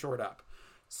needs to be shored up.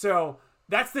 So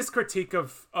that's this critique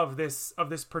of this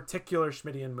particular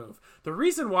Schmittian move. The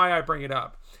reason why I bring it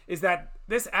up is that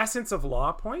this essence of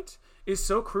law point is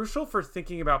so crucial for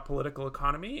thinking about political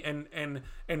economy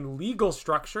and legal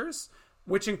structures,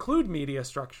 which include media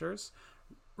structures,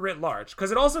 writ large,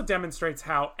 because it also demonstrates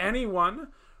how anyone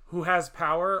who has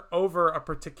power over a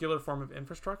particular form of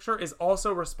infrastructure is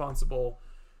also responsible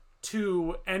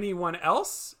to anyone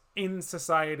else in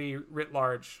society writ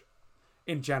large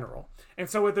in general. And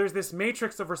so there's this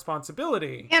matrix of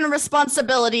responsibility. And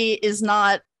responsibility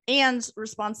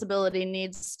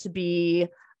needs to be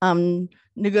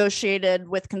negotiated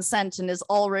with consent, and is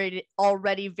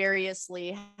already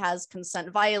variously has consent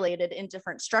violated in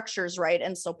different structures, right?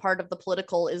 And so part of the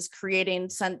political is creating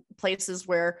places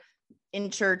where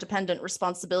interdependent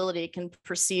responsibility can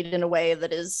proceed in a way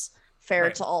that is fair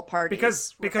to all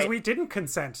parties. Because we didn't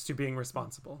consent to being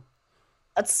responsible.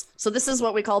 So this is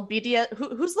what we call BDS.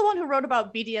 Who's the one who wrote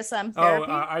about BDSM Oh,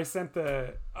 therapy? I sent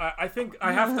the. I think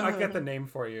I get the name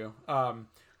for you. But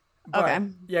Okay.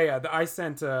 Yeah. I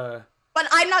sent. But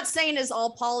I'm not saying is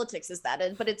all politics is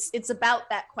that, but it's about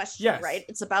that question, Yes. right?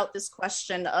 It's about this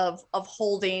question of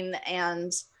holding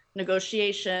and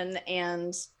negotiation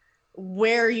and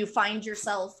where you find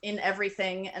yourself in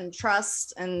everything, and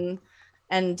trust and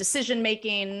decision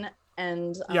making.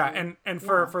 And and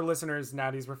for listeners,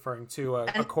 Natty's referring to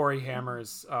a Corey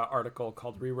Hammers article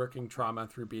called "Reworking Trauma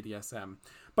Through BDSM."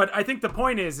 But I think the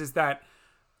point is that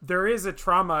there is a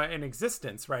trauma in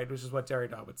existence, right? Which is what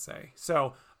Derrida would say.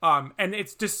 So, and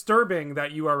it's disturbing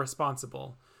that you are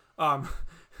responsible,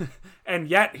 and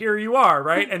yet here you are,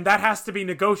 right? And that has to be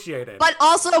negotiated.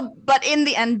 But in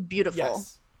the end, beautiful.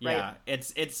 Yes. Right? Yeah,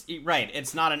 it's right.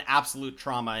 It's not an absolute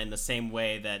trauma in the same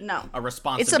way that No. a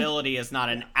responsibility is not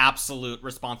an absolute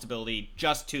responsibility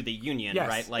just to the union, Yes,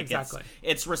 right? Like exactly.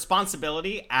 it's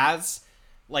responsibility as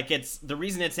like it's the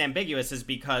reason it's ambiguous is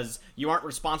because you aren't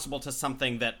responsible to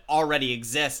something that already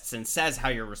exists and says how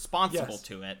you're responsible Yes.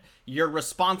 to it. You're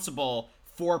responsible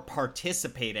for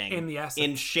participating In the essence.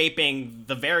 in shaping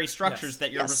the very structures Yes.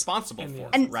 that you're Yes. responsible In the for,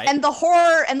 essence. right? And the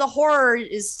horror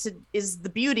is the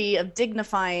beauty of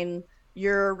dignifying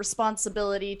your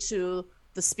responsibility to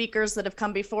the speakers that have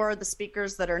come before, the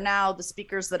speakers that are now, the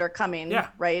speakers that are coming, Yeah.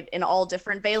 right, in all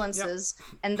different valences.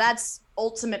 And that's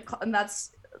ultimate, and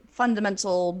that's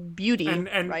fundamental beauty,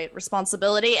 And- right?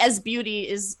 Responsibility as beauty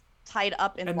is tied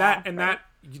up in and law, that right?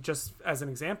 you just as an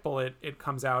example, it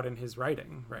comes out in his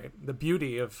writing, right? The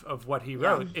beauty of what he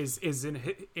wrote is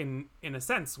in a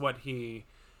sense what he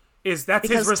is. That's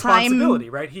Because his responsibility,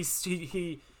 right?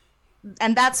 He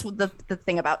And that's the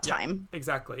thing about time.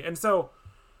 exactly. And so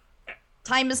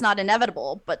Time is not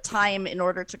inevitable, but time, in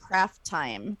order to craft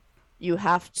time, you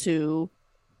have to.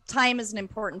 Time is an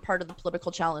important part of the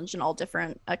political challenge in all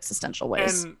different existential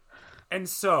ways. and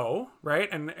so right,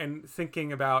 and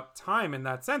thinking about time in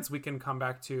that sense, we can come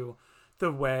back to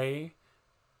the way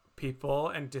people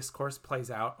and discourse plays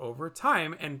out over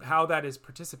time and how that is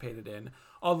participated in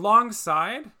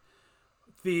alongside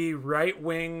the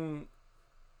right-wing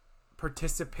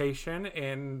participation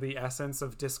in the essence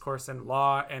of discourse and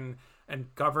law and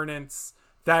governance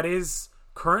that is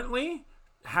currently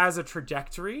has a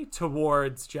trajectory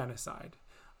towards genocide.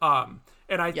 And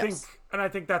I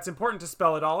think that's important to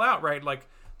spell it all out, right? Like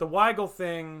the Weigel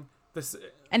thing, this,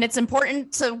 And it's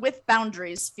important to, with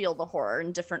boundaries, feel the horror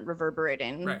in different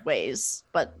reverberating Right. ways,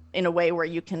 but in a way where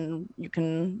you can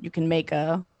make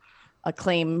a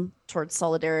claim towards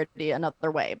solidarity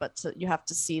another way, but you have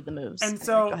to see the moves. and Go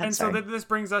so ahead, and so sorry. that this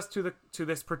brings us to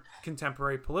this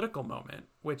contemporary political moment,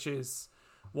 which is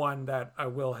one that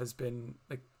Will has been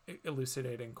like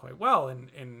elucidating quite well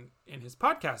in his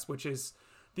podcast, which is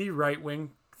the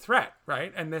right-wing threat,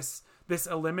 right? And this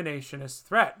eliminationist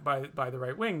threat by the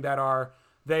right wing that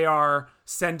they are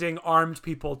sending armed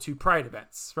people to pride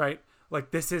events, right? Like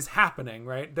this is happening,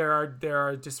 right? There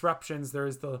are disruptions. There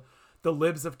is the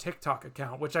Libs of TikTok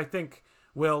account, which I think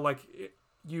Will, like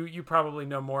you probably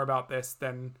know more about this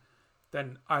than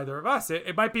either of us.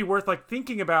 It might be worth like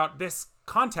thinking about this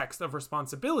context of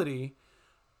responsibility,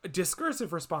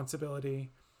 discursive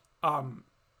responsibility,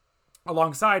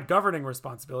 alongside governing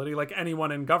responsibility, like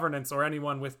anyone in governance or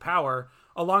anyone with power,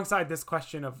 alongside this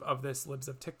question of this Libs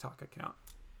of TikTok account.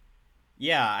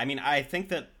 Yeah, I mean, I think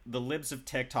that the Libs of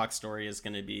TikTok story is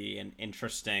going to be an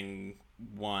interesting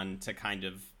one to kind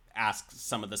of ask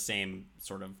some of the same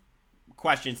sort of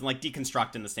questions and like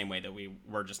deconstruct in the same way that we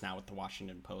were just now with the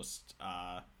Washington Post,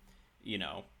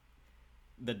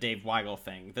 the Dave Weigel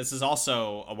thing. This is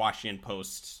also a Washington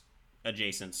Post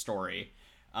adjacent story.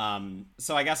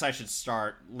 So I guess I should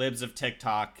start. Libs of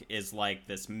TikTok is like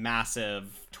this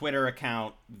massive Twitter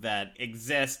account that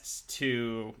exists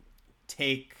to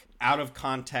take out of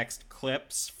context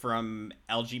clips from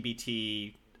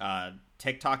LGBT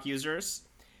TikTok users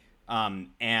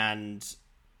and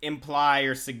imply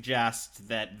or suggest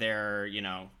that they're,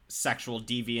 sexual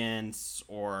deviants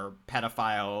or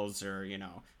pedophiles or,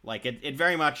 like it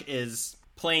very much is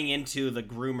playing into the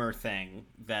groomer thing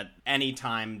that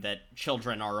anytime that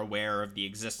children are aware of the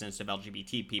existence of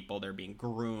LGBT people, they're being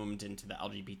groomed into the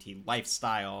LGBT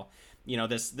lifestyle.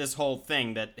 This whole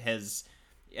thing that has,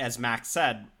 as Max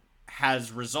said,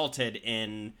 has resulted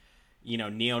in,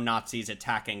 neo-Nazis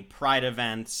attacking pride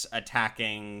events,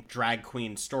 attacking drag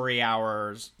queen story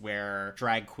hours, where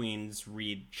drag queens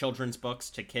read children's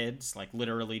books to kids, like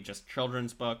literally just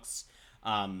children's books.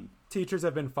 Teachers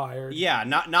have been fired. Yeah,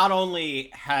 not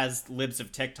only has Libs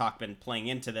of TikTok been playing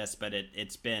into this, but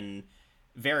it's been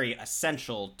very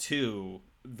essential to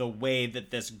the way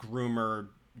that this groomer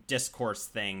discourse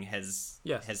thing has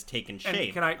taken shape.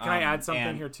 And can I add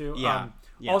something here too?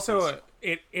 Also,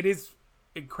 it is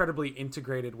incredibly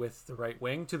integrated with the right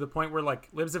wing to the point where like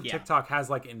Libs of TikTok has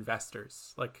like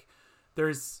investors. Like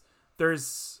there's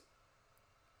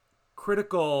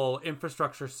critical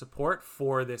infrastructure support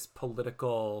for this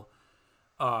political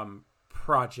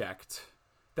project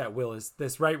that Will is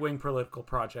this right-wing political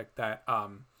project that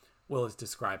Will is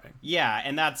describing. Yeah,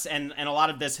 and that's and a lot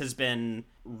of this has been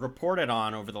reported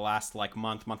on over the last like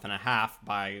month and a half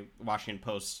by Washington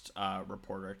Post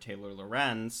reporter Taylor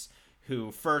Lorenz,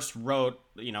 who first wrote,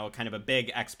 kind of a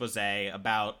big expose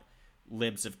about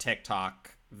Libs of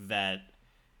TikTok that,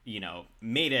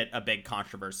 made it a big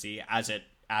controversy as it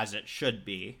should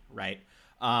be, right?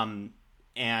 And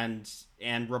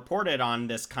reported on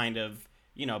this kind of,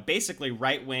 basically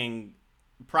right-wing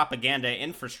propaganda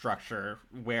infrastructure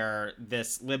where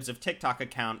this Libs of TikTok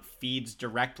account feeds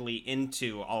directly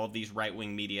into all of these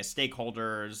right-wing media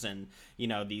stakeholders, and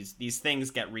these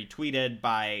things get retweeted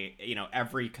by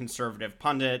every conservative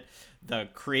pundit. The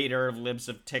creator of Libs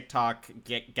of TikTok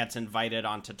gets invited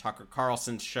onto Tucker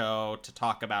Carlson's show to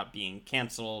talk about being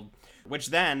canceled, which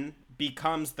then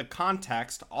becomes the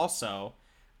context also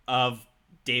of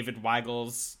David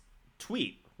Weigel's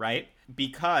tweet, right?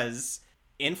 Because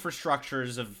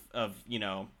infrastructures of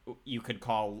you could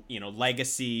call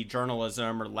legacy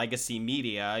journalism or legacy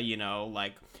media,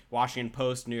 like Washington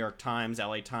Post, New York Times,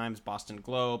 LA Times, Boston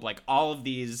Globe, like all of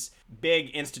these big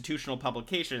institutional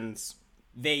publications,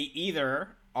 they either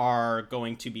are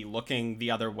going to be looking the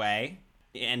other way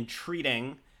and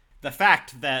treating the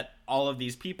fact that all of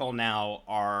these people now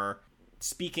are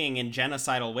speaking in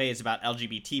genocidal ways about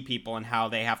LGBT people and how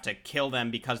they have to kill them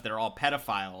because they're all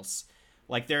pedophiles.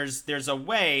 Like there's a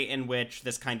way in which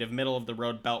this kind of middle of the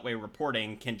road beltway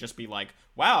reporting can just be like,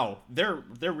 wow, there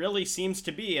really seems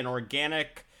to be an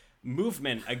organic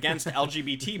movement against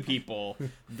LGBT people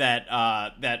that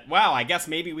wow, I guess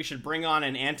maybe we should bring on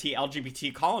an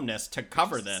anti-LGBT columnist to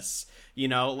cover this.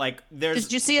 Like there's.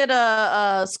 Did you see at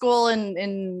a school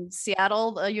in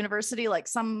Seattle, a university, like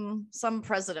some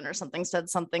president or something said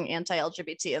something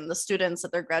anti-LGBT, and the students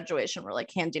at their graduation were like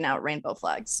handing out rainbow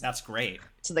flags. That's great.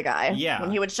 To the guy. Yeah.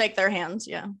 When he would shake their hands.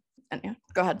 Yeah. And yeah,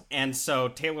 go ahead. And so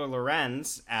Taylor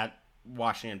Lorenz at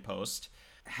Washington Post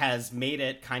has made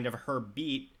it kind of her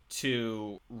beat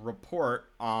to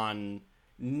report on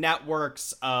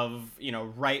networks of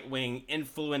right-wing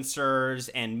influencers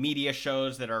and media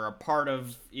shows that are a part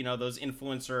of those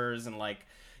influencers, and like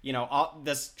all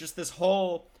this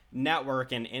whole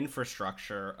network and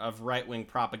infrastructure of right-wing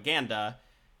propaganda,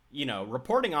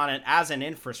 reporting on it as an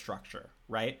infrastructure,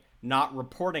 right? Not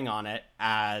reporting on it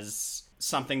as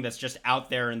something that's just out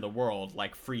there in the world,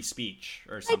 like free speech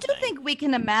or something. I do think we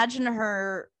can imagine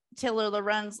her, Taylor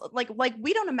Lorenz, like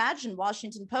we don't imagine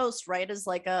Washington Post, right, as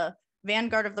like a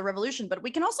vanguard of the revolution, but we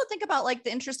can also think about like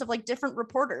the interest of like different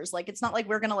reporters. Like it's not like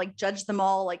we're gonna like judge them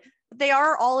all, like they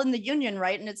are all in the union,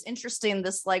 right? And it's interesting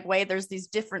this like way there's these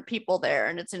different people there,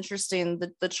 and it's interesting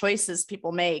the choices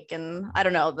people make, and I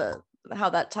don't know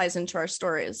how that ties into our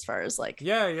story as far as like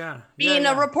being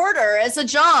a reporter as a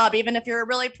job, even if you're a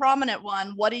really prominent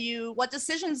one. What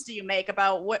decisions do you make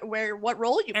about what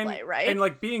role you play, right? And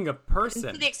like being a person,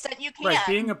 and to the extent you can, right?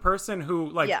 Being a person who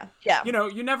like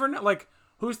you never know, like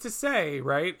who's to say,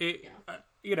 right?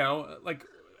 Like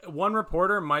one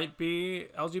reporter might be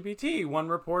LGBT, one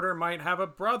reporter might have a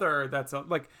brother that's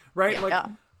right,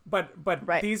 but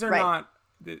right, these are not.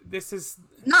 This is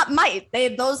not might.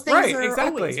 Those things right, are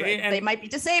exactly. Always, right? And they might be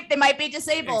disabled. They might be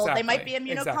disabled. Exactly, they might be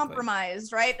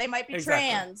immunocompromised, right? They might be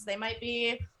trans. They might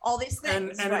be all these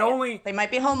things. And right? it only they might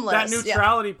be homeless. That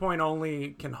neutrality point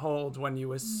only can hold when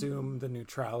you assume the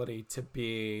neutrality to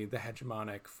be the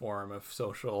hegemonic form of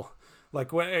social,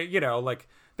 like like.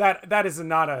 That is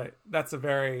not that's a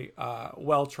very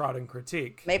well-trodden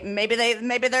critique. Maybe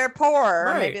they're poor,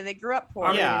 right. Or maybe they grew up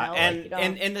poor. Yeah,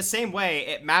 and in the same way,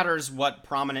 it matters what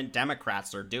prominent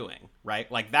Democrats are doing,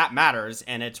 right? Like that matters,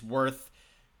 and it's worth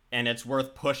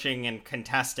pushing and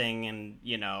contesting,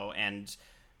 and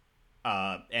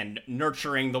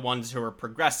nurturing the ones who are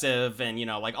progressive, and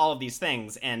like all of these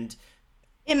things, and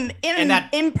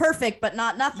imperfect, but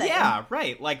not nothing. Yeah,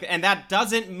 right. Like, and that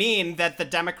doesn't mean that the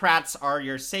Democrats are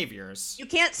your saviors. You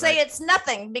can't say it's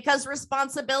nothing, because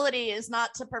responsibility is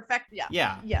not to perfect.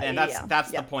 Yeah. And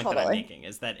that's the point that I'm making,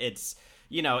 is that it's,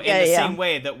 in the same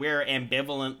way that we're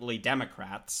ambivalently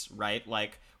Democrats, right?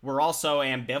 Like, we're also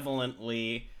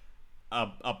ambivalently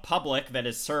a public that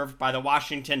is served by the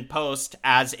Washington Post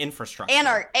as infrastructure.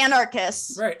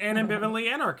 Anarchists. Right. And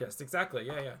ambivalently anarchist. Exactly.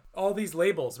 Yeah. All these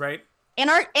labels, right?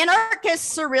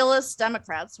 Anarchist surrealist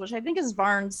Democrats, which I think is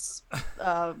Varn's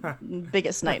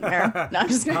biggest nightmare. No, I'm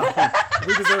just kidding.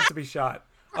 We deserve to be shot.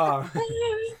 No.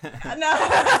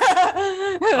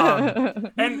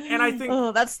 And I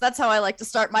think that's how I like to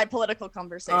start my political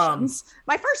conversations.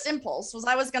 My first impulse was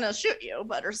I was gonna shoot you,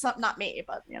 or something, not me,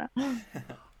 but you know.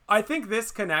 I think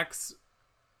this connects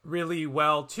really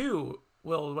well to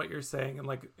Will, what you're saying, and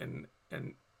like and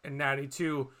Natty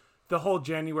too, the whole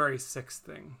January 6th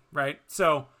thing, right?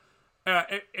 So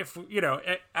if you know,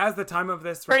 as the time of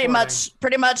this pretty much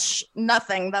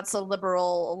nothing. That's a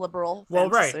liberal well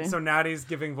fantasy. Right, so Natty's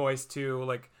giving voice to,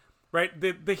 like, right,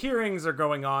 the hearings are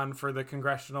going on for the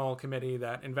congressional committee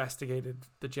that investigated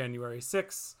the January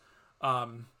 6th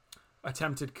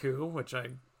attempted coup, which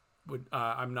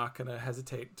I'm not gonna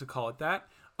hesitate to call it that.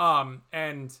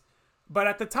 But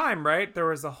at the time, right, there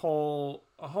was a whole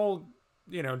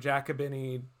you know,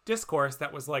 Jacobini discourse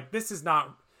that was like, this is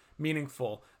not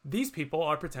meaningful. These people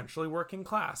are potentially working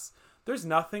class. There's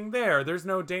nothing there. There's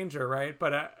no danger, right?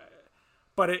 But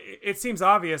it seems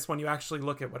obvious when you actually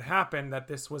look at what happened that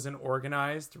this was an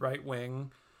organized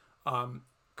right-wing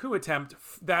coup attempt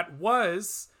that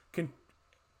was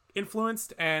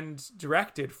influenced and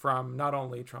directed from not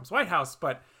only Trump's White House,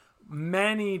 but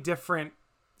many different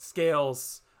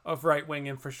scales of right-wing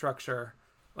infrastructure,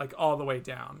 like all the way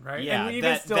down, right? Yeah, and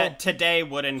that today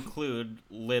would include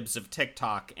libs of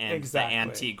TikTok and Exactly. the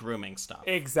anti-grooming stuff.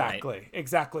 Exactly, right?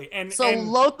 exactly. And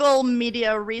local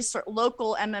media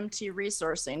local MMT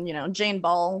resourcing. You know, Jane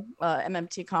Ball,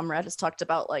 MMT comrade, has talked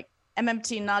about like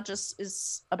MMT not just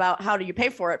is about how do you pay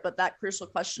for it, but that crucial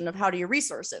question of how do you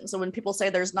resource it. And so when people say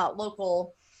there's not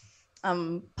local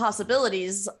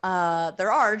possibilities,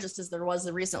 there are, just as there was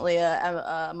recently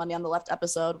a Money on the Left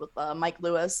episode with Mike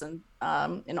Lewis and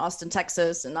in Austin,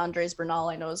 Texas, and Andres Bernal,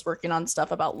 I know, is working on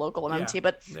stuff about local MMT.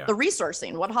 But the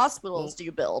resourcing, what hospitals do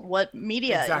you build? What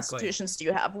media institutions do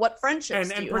you have? What friendships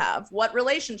do you have? What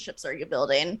relationships are you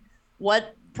building?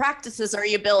 What practices are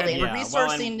you building?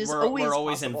 Resourcing is always we're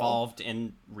always possible. Involved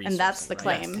in resourcing, and that's the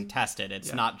claim. It's contested.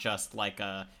 It's not just like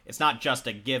it's not just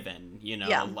a given, you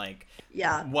know, like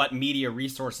what media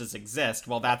resources exist.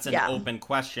 Well, that's an open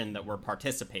question that we're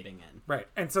participating in. Right.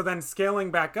 And so then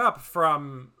scaling back up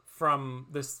from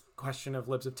this question of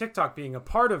libs of TikTok being a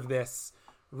part of this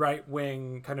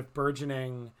right-wing kind of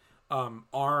burgeoning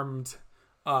armed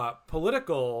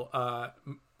political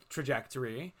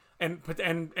trajectory, and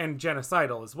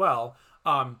genocidal as well,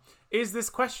 is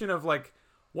this question of like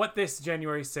what this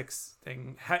January 6th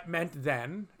thing meant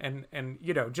then, and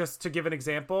you know, just to give an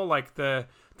example, like the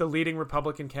leading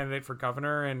Republican candidate for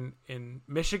governor in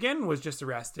Michigan was just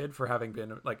arrested for having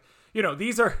been, like, you know,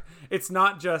 it's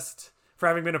not just for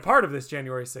having been a part of this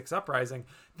January 6th uprising.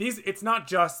 It's not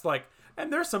just like,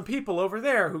 and there's some people over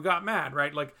there who got mad,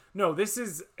 right? Like, no, this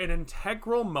is an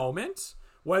integral moment.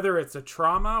 Whether it's a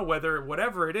trauma,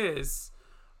 whatever it is,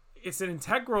 it's an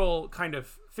integral kind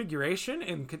of figuration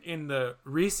in the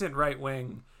recent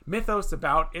right-wing mythos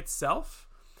about itself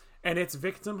and its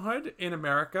victimhood in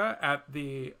America at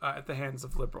the hands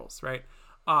of liberals, right?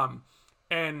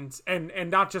 And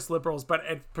not just liberals, but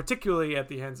particularly at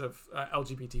the hands of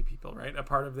LGBT people, right? A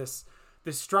part of this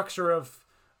structure of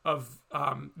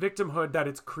victimhood that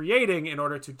it's creating in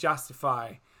order to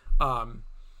justify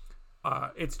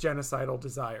its genocidal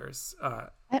desires.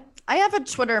 I have a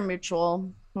Twitter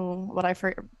mutual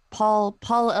Paul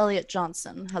Elliott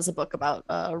Johnson has a book about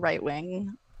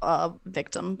right-wing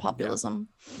victim populism.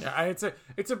 Yeah,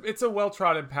 it's a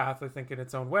well-trodden path, I think, in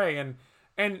its own way.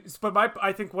 But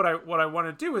I think what I want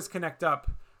to do is connect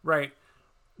up, right,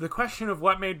 the question of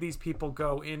what made these people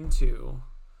go into,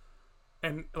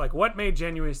 and like what made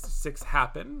January 6th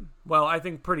happen. Well, I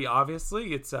think pretty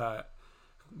obviously it's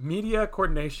media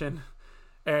coordination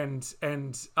and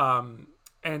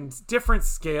different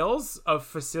scales of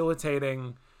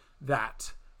facilitating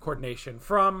that coordination,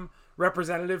 from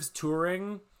representatives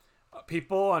touring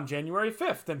people on January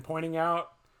 5th and pointing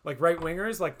out, like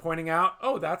right-wingers, like pointing out,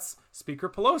 oh, that's Speaker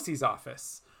Pelosi's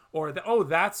office, or oh,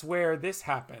 that's where this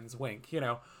happens, wink, you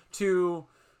know, to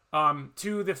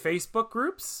the Facebook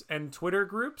groups and Twitter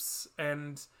groups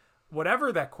and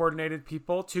whatever that coordinated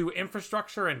people, to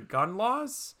infrastructure and gun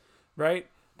laws, right,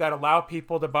 that allow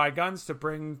people to buy guns to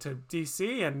bring to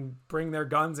DC and bring their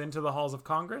guns into the halls of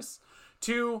Congress,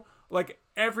 to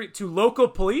local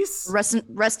police.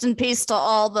 Rest in peace to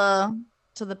all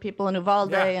the people in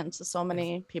Uvalde and to so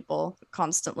many people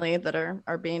constantly that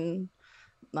are being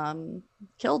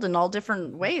killed in all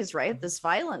different ways, right? This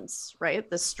violence, right?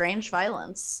 This strange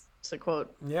violence, to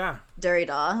quote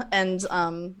Derrida. And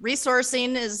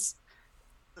resourcing is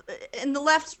and the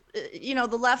left,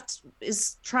 the left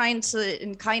is trying to,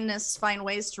 in kindness, find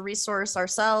ways to resource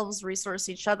ourselves, resource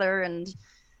each other, and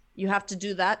you have to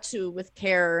do that too with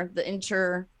care, the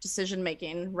inter decision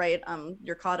making, right?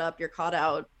 You're caught up, you're caught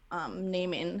out,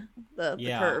 naming the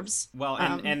curves. Well,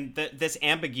 and this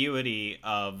ambiguity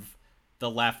of the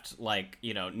left, like,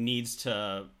 needs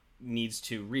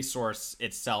to resource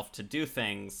itself to do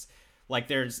things. Like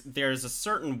there's a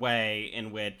certain way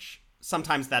in which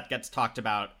sometimes that gets talked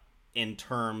about in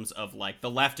terms of like the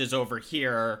left is over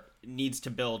here, needs to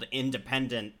build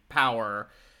independent power,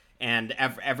 and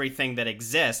everything that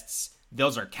exists,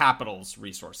 those are capital's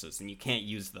resources, and you can't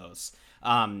use those.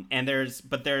 And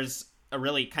there's a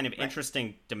really kind of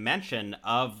interesting dimension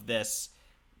of this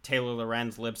Taylor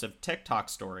Lorenz Libs of TikTok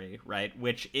story, right?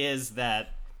 Which is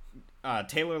that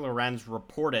Taylor Lorenz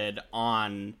reported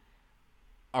on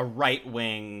a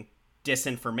right-wing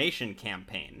disinformation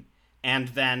campaign, and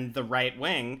then the right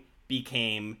wing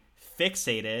became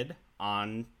fixated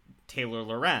on Taylor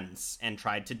Lorenz and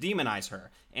tried to demonize her,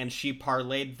 and she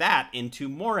parlayed that into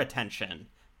more attention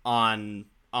on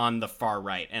the far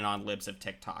right and on Libs of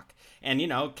TikTok. And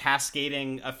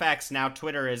cascading effects, now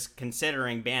Twitter is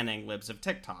considering banning Libs of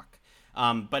TikTok.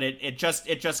 But it just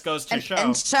goes to show,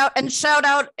 and shout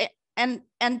out and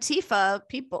Antifa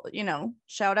people,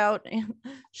 shout out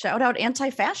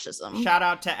anti-fascism, shout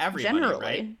out to everybody,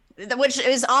 generally, right? Which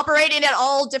is operating at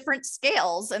all different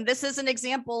scales, and this is an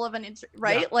example of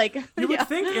right. Like you would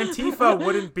think Antifa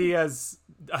wouldn't be as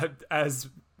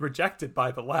rejected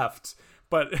by the left,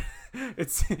 but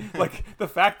it's like the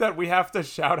fact that we have to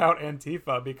shout out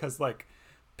Antifa because like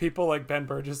people like Ben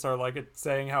Burgess are like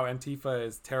saying how Antifa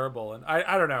is terrible, and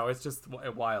I don't know, it's just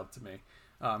wild to me.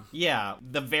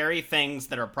 The very things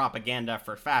that are propaganda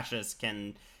for fascists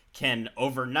can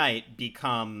overnight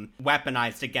become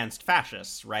weaponized against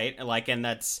fascists, right? Like, and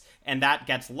that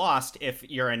gets lost if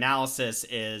your analysis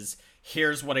is,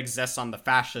 here's what exists on the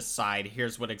fascist side,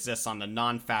 here's what exists on the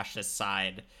non-fascist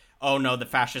side. Oh no, the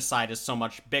fascist side is so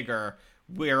much bigger,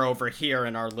 we're over here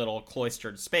in our little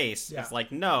cloistered space. Yeah. It's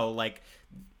like, no, like,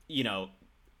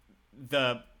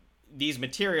 these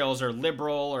materials are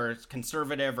liberal or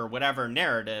conservative or whatever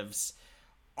narratives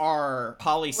are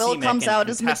polysemic. Will comes out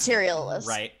as materialist,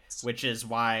 right? Which is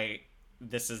why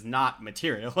this is not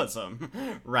materialism,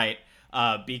 right?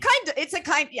 It's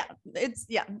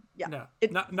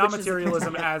not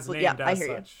materialism as named as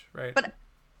such, right? But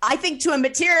I think to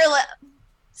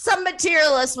some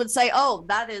materialists would say, "Oh,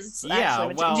 that is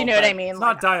actually do you know what I mean?" It's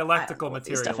not dialectical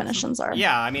materialism. These definitions are.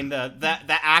 Yeah, I mean the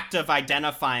act of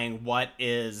identifying what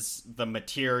is the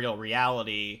material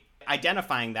reality,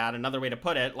 identifying that. Another way to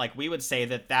put it, like we would say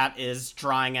that is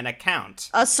drawing an account,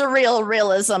 a surreal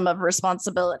realism of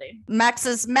responsibility.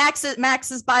 Max's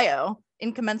bio,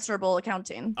 incommensurable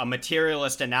accounting. A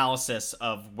materialist analysis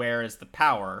of where is the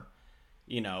power,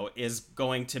 is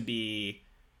going to be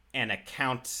an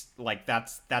account, like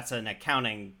that's an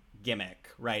accounting gimmick,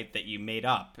 right, that you made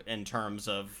up in terms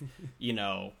of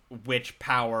which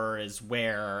power is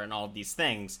where and all these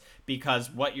things, because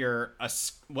what you're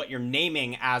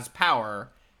naming as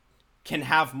power can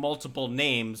have multiple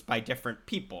names by different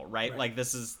people, right? Like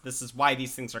this is why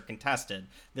these things are contested.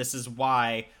 This is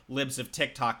why Libs of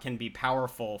TikTok can be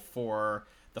powerful for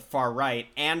the far right,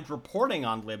 and reporting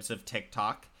on Libs of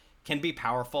TikTok can be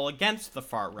powerful against the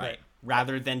far right.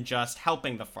 Rather than just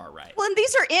helping the far right. Well, and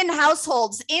these are in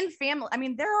households, in family. I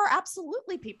mean, there are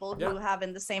absolutely people who have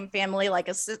in the same family, like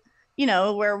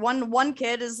where one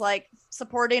kid is like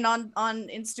supporting on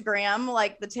Instagram,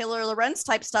 like the Taylor Lorenz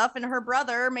type stuff, and her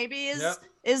brother maybe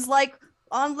is like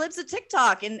on Libs of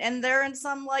TikTok, and they're in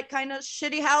some like kind of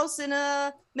shitty house in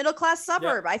a middle class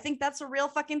suburb. I think that's a real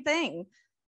fucking thing.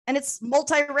 And it's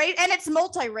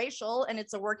multiracial, and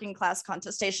it's a working class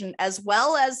contestation as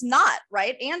well as not,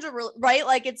 right? And right,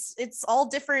 like it's all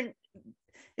different.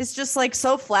 It's just like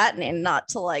so flattening not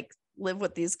to like live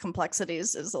with these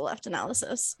complexities is the left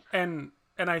analysis. And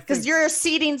I think because you're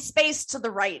ceding space to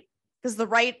the right, because the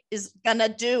right is gonna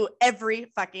do every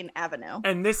fucking avenue.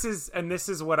 And this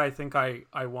is what I think I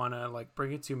want to like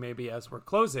bring it to maybe as we're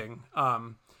closing,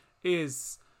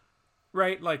 is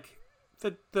right, like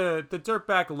the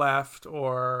dirtbag left,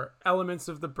 or elements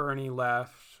of the Bernie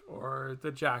left, or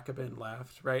the Jacobin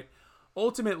left, right?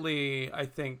 Ultimately, I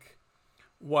think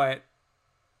what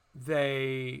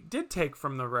they did take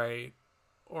from the right,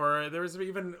 or there was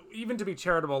even to be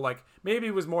charitable, like maybe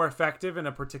it was more effective in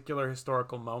a particular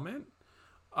historical moment,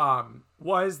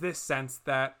 was this sense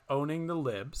that owning the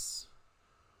libs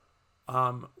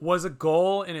was a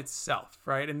goal in itself,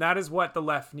 right? And that is what the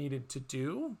left needed to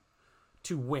do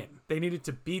to win. They needed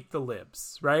to beat the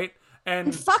libs, right?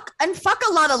 And fuck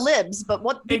a lot of libs, but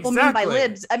what people mean by Exactly.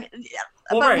 libs, I mean,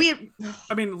 Well, but right.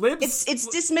 I mean, libs. it's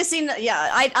dismissing. Yeah,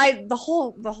 I the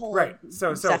whole Right.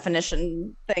 So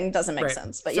definition thing doesn't make Right.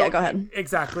 sense. But So, yeah, go ahead.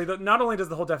 Exactly. Not only does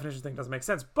the whole definition thing doesn't make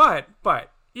sense, but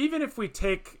even if we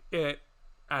take it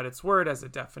at its word as a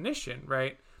definition,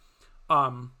 right?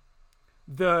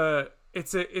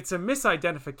 It's a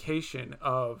misidentification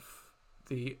of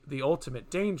the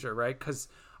ultimate danger, right? Because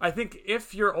I think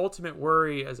if your ultimate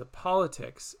worry as a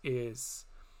politics is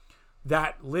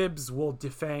that libs will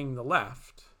defang the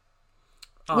left,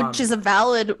 Which is a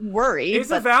valid worry. it's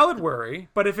a valid worry,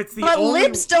 but if it's the But only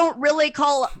libs don't really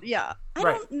call. Yeah, I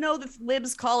Right. don't know if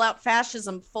libs call out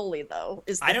fascism fully, though.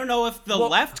 I don't know if the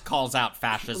left calls out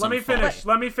fascism. Let me finish.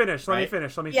 fully. Let me finish. Right?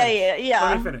 Yeah.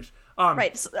 Let me finish.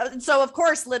 Right. So of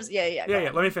course libs. Yeah.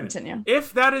 Yeah. Let me finish. Continue.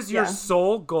 If that is your Yeah.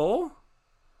 sole goal,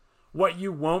 what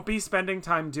you won't be spending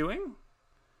time doing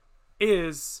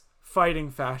is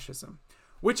fighting fascism.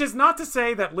 Which is not to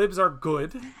say that libs are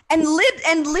good. And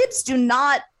libs do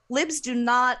not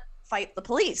fight the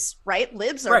police, right?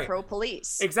 Libs are Right.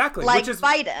 pro-police. Exactly. Like which is,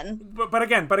 Biden. But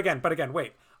again,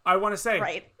 wait. I want to say,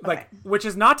 Right, like, okay. which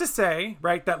is not to say,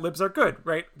 right, that libs are good,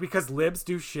 right? Because libs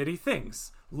do shitty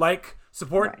things, like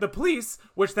support Right. the police,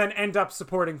 which then end up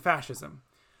supporting fascism.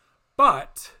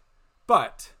 But,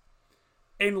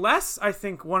 unless I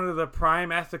think one of the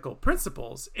prime ethical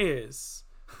principles is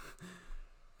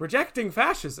rejecting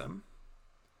fascism,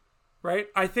 right?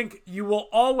 I think you will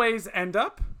always end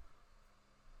up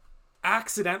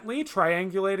accidentally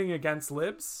triangulating against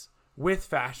libs with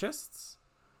fascists,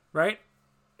 right?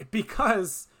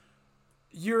 Because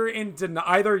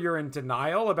either you're in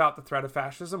denial about the threat of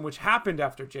fascism, which happened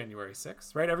after January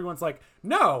 6th, right? Everyone's like,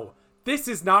 no, this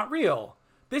is not real.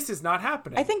 This is not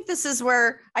happening. I think this is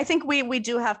where I think we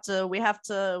have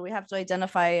to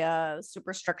identify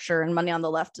superstructure and Money on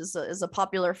the Left is a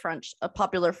popular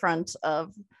front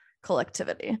of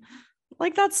collectivity.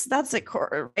 Like that's at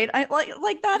core, right? I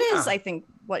like that is I think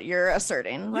what you're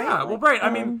asserting, right? Yeah, well, right. I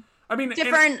mean,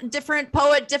 different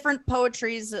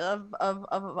poetries of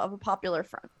a popular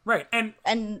front, right,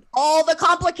 and all the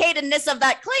complicatedness of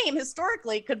that claim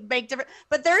historically could make different,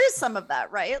 but there is some of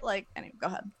that, right? Like, anyway, go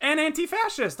ahead. and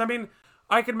anti-fascist. I mean,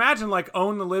 I could imagine like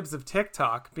Own the Libs of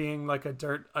TikTok being like a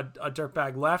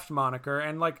dirtbag left moniker,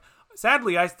 and like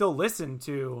sadly, I still listen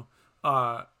to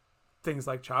things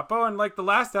like Chapo, and like the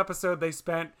last episode they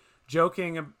spent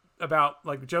joking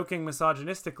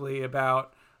misogynistically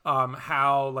about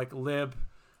how like lib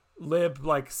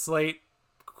like slate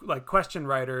like question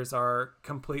writers are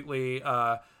completely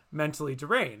mentally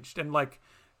deranged, and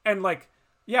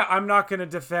yeah, I'm not going to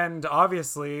defend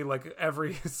obviously like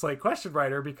every slate question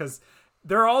writer, because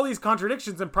there are all these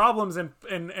contradictions and problems and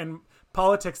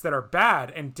politics that are bad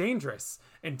and dangerous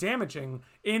and damaging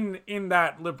in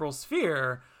that liberal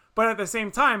sphere. But at the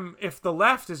same time, if the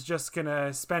left is just going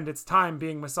to spend its time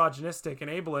being misogynistic and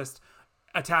ableist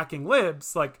attacking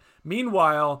libs, like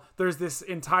meanwhile there's this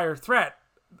entire threat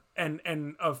and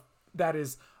of that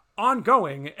is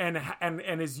ongoing and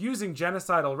is using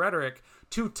genocidal rhetoric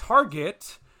to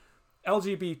target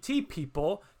LGBT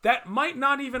people that might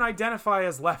not even identify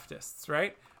as leftists,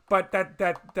 right? But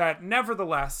that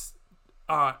nevertheless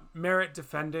merit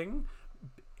defending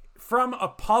from a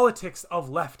politics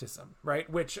of leftism, right?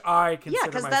 Which I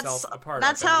consider myself a part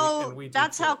that's of.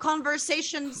 That's how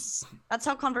conversations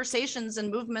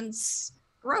and movements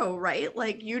grow, right?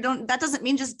 Like that doesn't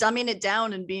mean just dumbing it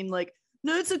down and being like,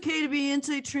 no, it's okay to be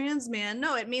anti-trans, man.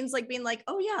 No, it means like being like,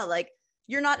 oh yeah, like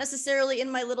you're not necessarily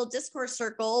in my little discourse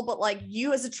circle, but like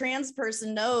you as a trans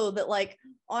person know that like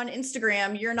on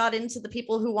Instagram, you're not into the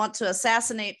people who want to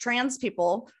assassinate trans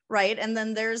people, right? And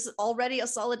then there's already a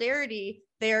solidarity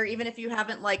there, even if you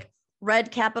haven't like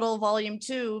read Capital Volume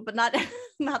 2, but not that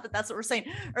that's what we're saying,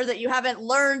 or that you haven't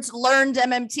learned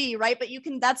MMT, right? But you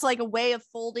can, that's like a way of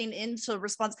folding into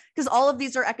response, because all of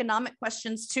these are economic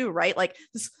questions too, right? Like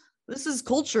this is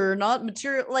culture, not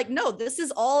material. Like, no, this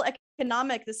is all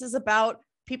economic. This is about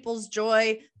people's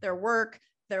joy, their work,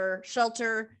 their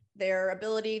shelter, their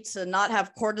ability to not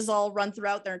have cortisol run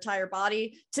throughout their entire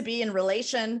body, to be in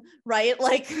relation, right?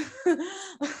 Like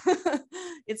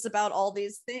it's about all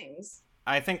these things.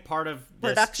 I think part of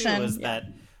this Production, too is yeah.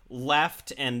 that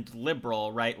left and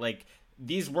liberal, right? Like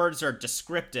these words are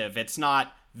descriptive. It's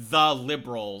not the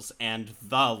liberals and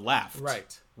the left.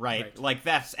 Right. Like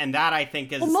that I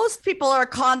think is, well, most people are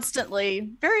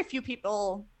constantly, very few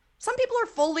people, some people are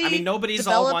fully, I mean, nobody's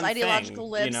all developed one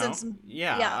ideological thing, libs, you know? and some,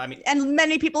 Yeah, I mean, and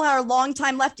many people are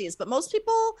longtime lefties, but most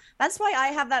people, that's why I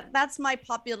have that's my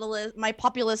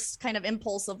populist kind of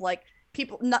impulse of like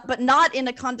people, but not in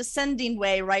a condescending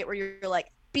way, right? Where you're like,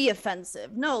 be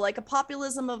offensive. No, like a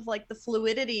populism of like the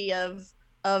fluidity of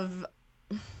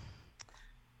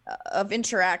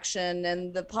interaction,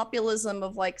 and the populism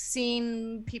of like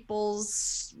seeing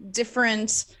people's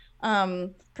different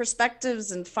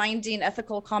perspectives and finding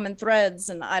ethical common threads,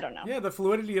 and I don't know. Yeah, the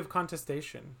fluidity of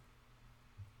contestation.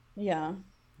 Yeah,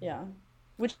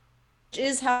 which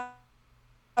is how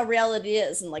reality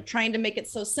is, and like trying to make it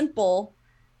so simple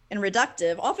and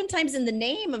reductive. Oftentimes in the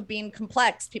name of being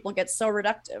complex, people get so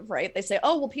reductive, right? They say,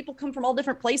 oh, well, people come from all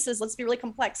different places, let's be really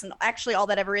complex. And actually all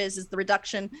that ever is the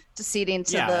reduction to ceding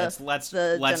to let's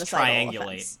genocidal triangulate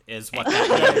offense. Is what that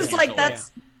means. It's like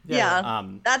that's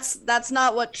that's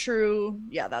not what true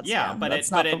but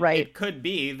that's not the right. It could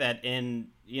be that in,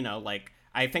 you know, like,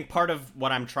 I think part of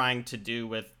what I'm trying to do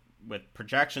with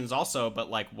projections also, but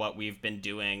like what we've been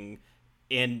doing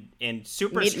in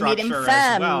Superstructure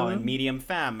as well, and Medium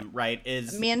Femme, right,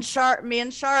 is me and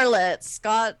Charlotte,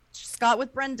 Scott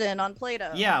with Brendan on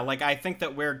Plato. Yeah, like I think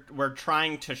that we're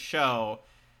trying to show,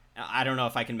 I don't know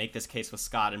if I can make this case with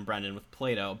Scott and Brendan with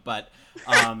Plato, but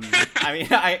I mean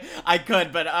I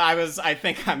could, but I was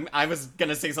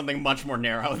gonna say something much more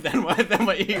narrow than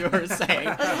what you were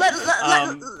saying.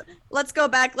 Let's go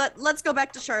back. Let's go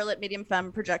back to Charlotte, Medium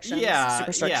Femme, projections.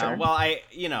 Superstructure. Yeah. Well, I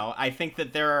think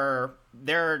that there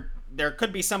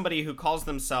could be somebody who calls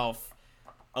themselves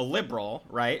a liberal,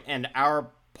 right? And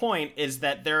our point is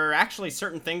that there are actually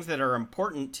certain things that are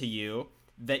important to you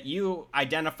that you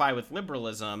identify with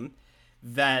liberalism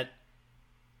that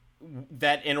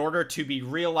in order to be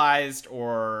realized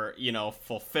or, you know,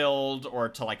 fulfilled or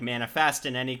to like manifest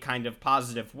in any kind of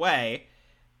positive way,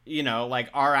 you know, like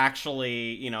are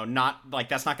actually, you know, not like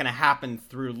that's not going to happen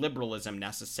through liberalism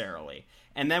necessarily.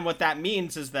 And then what that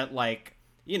means is that, like,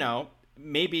 you know,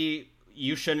 maybe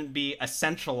you shouldn't be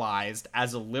essentialized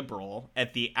as a liberal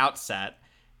at the outset.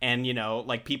 And, you know,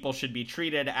 like people should be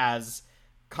treated as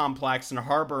complex and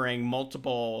harboring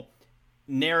multiple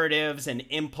narratives and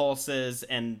impulses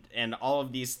and all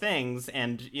of these things.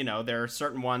 And, you know, there are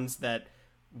certain ones that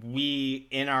we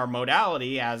in our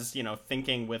modality as, you know,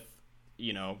 thinking with,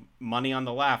 you know, money on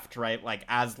the left, right? Like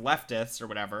as leftists or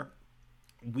whatever,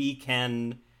 we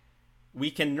can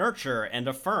nurture and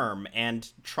affirm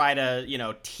and try to, you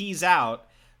know, tease out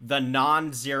the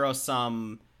non-zero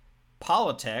sum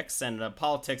politics and the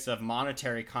politics of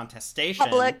monetary contestation.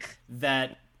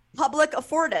 Public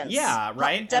affordance. Yeah,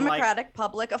 right? Democratic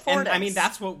public affordance. And I mean,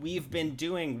 that's what we've been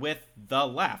doing with the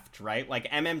left, right? Like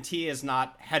MMT is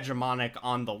not hegemonic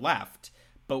on the left,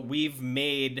 but we've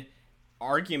made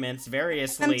arguments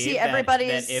variously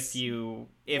that if you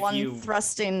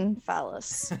thrusting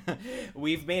phallus.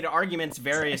 We've made arguments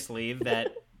variously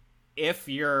that if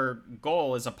your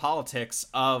goal is a politics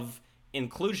of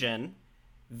inclusion,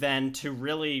 then to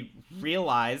really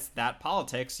realize that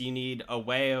politics, you need a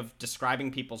way of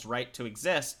describing people's right to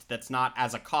exist that's not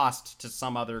as a cost to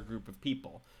some other group of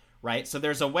people, right? So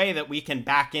there's a way that we can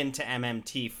back into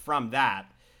MMT from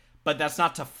that, but that's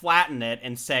not to flatten it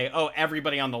and say, oh,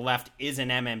 everybody on the left is an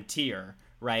MMTer,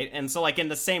 right? And so, like, in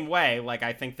the same way, like,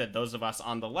 I think that those of us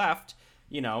on the left,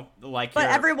 you know, like... But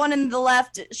everyone in the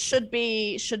left should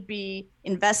be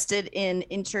invested in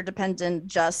interdependent,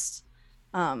 just...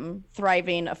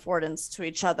 thriving affordance to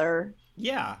each other.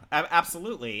 Yeah,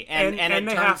 absolutely. And it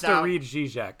they have to read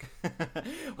Zizek.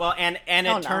 Well, and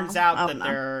it turns out that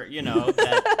they're, you know,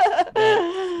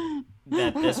 that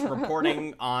this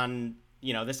reporting on,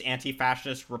 you know, this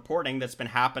anti-fascist reporting that's been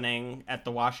happening at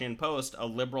the Washington Post, a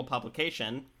liberal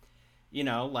publication, you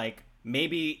know, like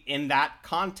maybe in that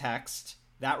context,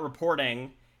 that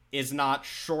reporting is not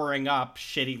shoring up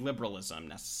shitty liberalism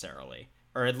necessarily.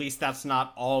 Or at least that's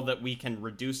not all that we can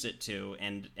reduce it to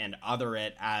and other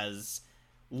it as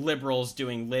liberals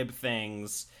doing lib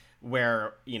things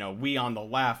where, you know, we on the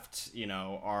left, you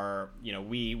know, are, you know,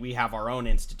 we have our own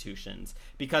institutions.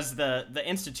 Because the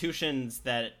institutions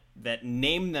that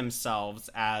name themselves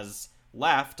as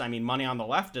left, I mean, Money on the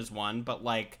Left is one, but,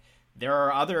 like, there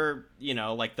are other, you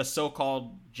know, like the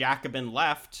so-called Jacobin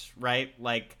left, right?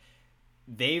 Like,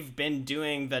 they've been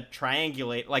doing the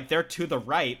triangulate, like they're to the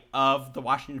right of the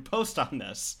Washington Post on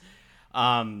this,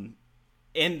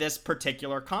 in this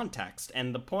particular context.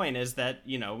 And the point is that,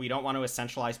 you know, we don't want to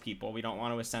essentialize people. We don't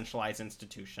want to essentialize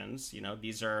institutions. You know,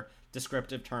 these are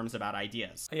descriptive terms about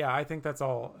ideas. Yeah, I think it's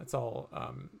all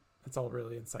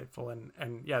really insightful. And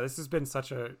yeah, this has been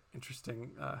such a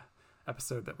interesting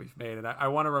episode that we've made. And I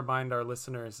want to remind our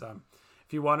listeners,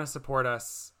 if you want to support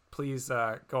us, please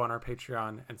go on our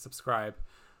Patreon and subscribe.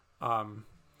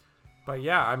 But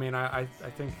yeah, I mean, I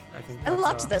think I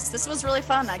loved this. This was really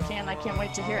fun. I can't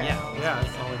wait to hear it. Yeah,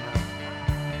 that's all we have.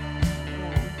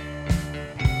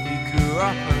 grew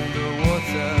up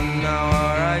underwater, now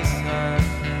our eyes hurt.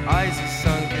 Eyes are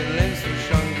sunken, limbs were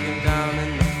shrunken down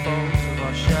in the folds of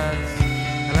our shirts.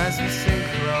 And as we sink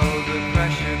low, the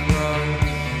pressure grows.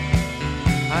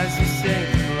 As we sink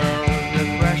low, the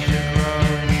pressure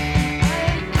grows.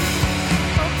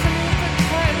 Opening the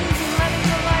curtains and letting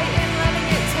the light in, letting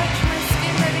it touch my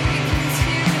skin, letting it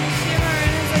consume and shimmer.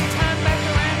 And as I turn back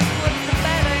around towards the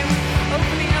bed, I am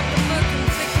opening up the book and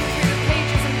flicking through the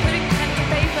pages and putting pen to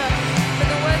paper. But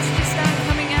the words just aren't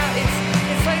coming out.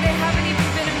 It's like they haven't even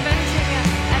been inventing it.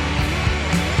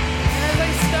 And as I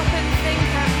stop and think,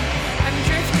 I'm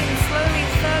drifting slowly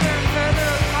further and further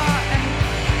apart. And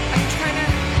I'm trying to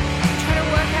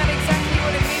work out exactly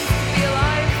what it means to be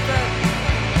alive, but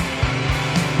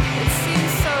it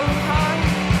seems so hard.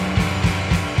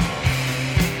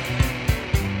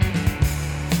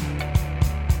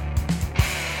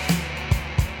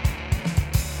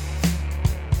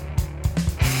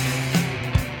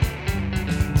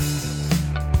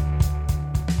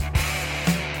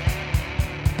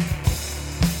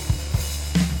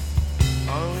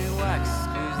 Only wax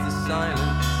squeeze the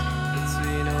silence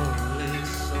between all this,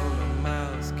 so no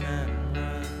mouths can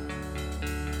run.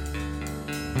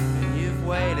 And you've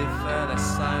waited for the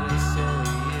silence all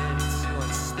year to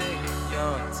unstick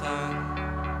your tongue.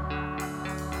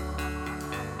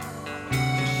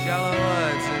 'Cause shallow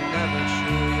words are never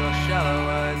true, your shallow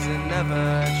words are never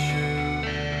true.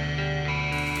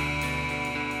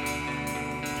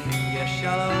 Yeah,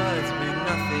 shallow words breed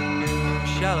nothing new,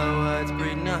 shallow words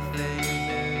breed nothing new.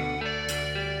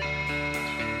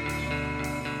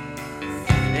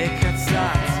 It cuts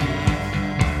our teeth,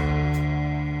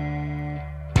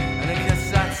 and it cuts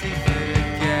our teeth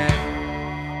again,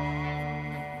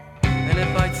 and it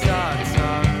bites our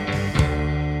tongue,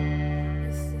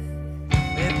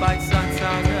 it bites our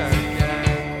tongue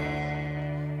again,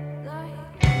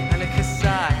 and it cuts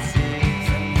our teeth,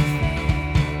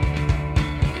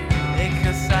 it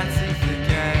cuts our teeth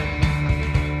again,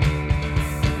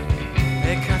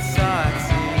 it cuts our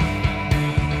teeth.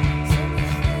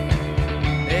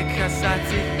 It cuts our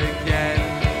teeth again.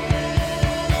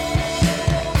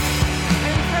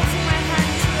 I'm pressing my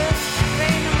hand to the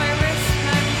vein on my wrist and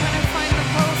I'm trying to find the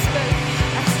pulse, but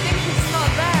I think it's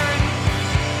not there. And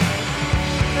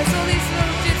there's all these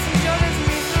little jits and jotters and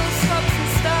these little stops and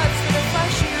starts that are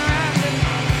flashing around. And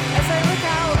as I look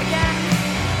out again,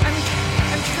 I'm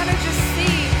trying to just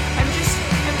see. I'm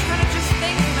trying to just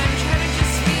think and I'm trying to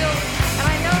just feel. And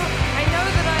I know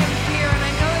that I'm here and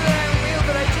I know that I'm real,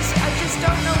 but I just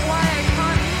don't know why I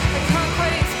can't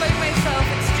quite explain myself.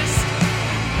 It's just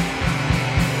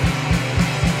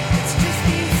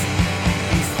these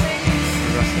things.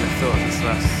 The rustling thought of this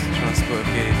last transport of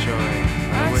giddy joy,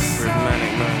 and a whisper of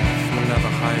manic moan from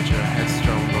another hydra,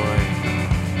 headstrong boy.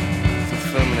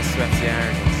 Fulfillment of sweaty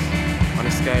arrogance, on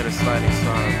a scale of sliding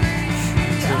sorrow,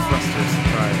 to a fluster of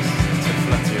surprise, to a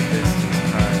flutter of distant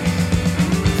cries.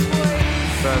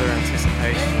 Further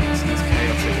anticipation to this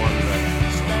chaotic wonder,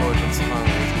 forging tongue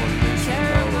with more loose and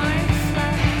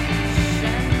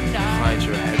dull.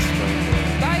 Hydra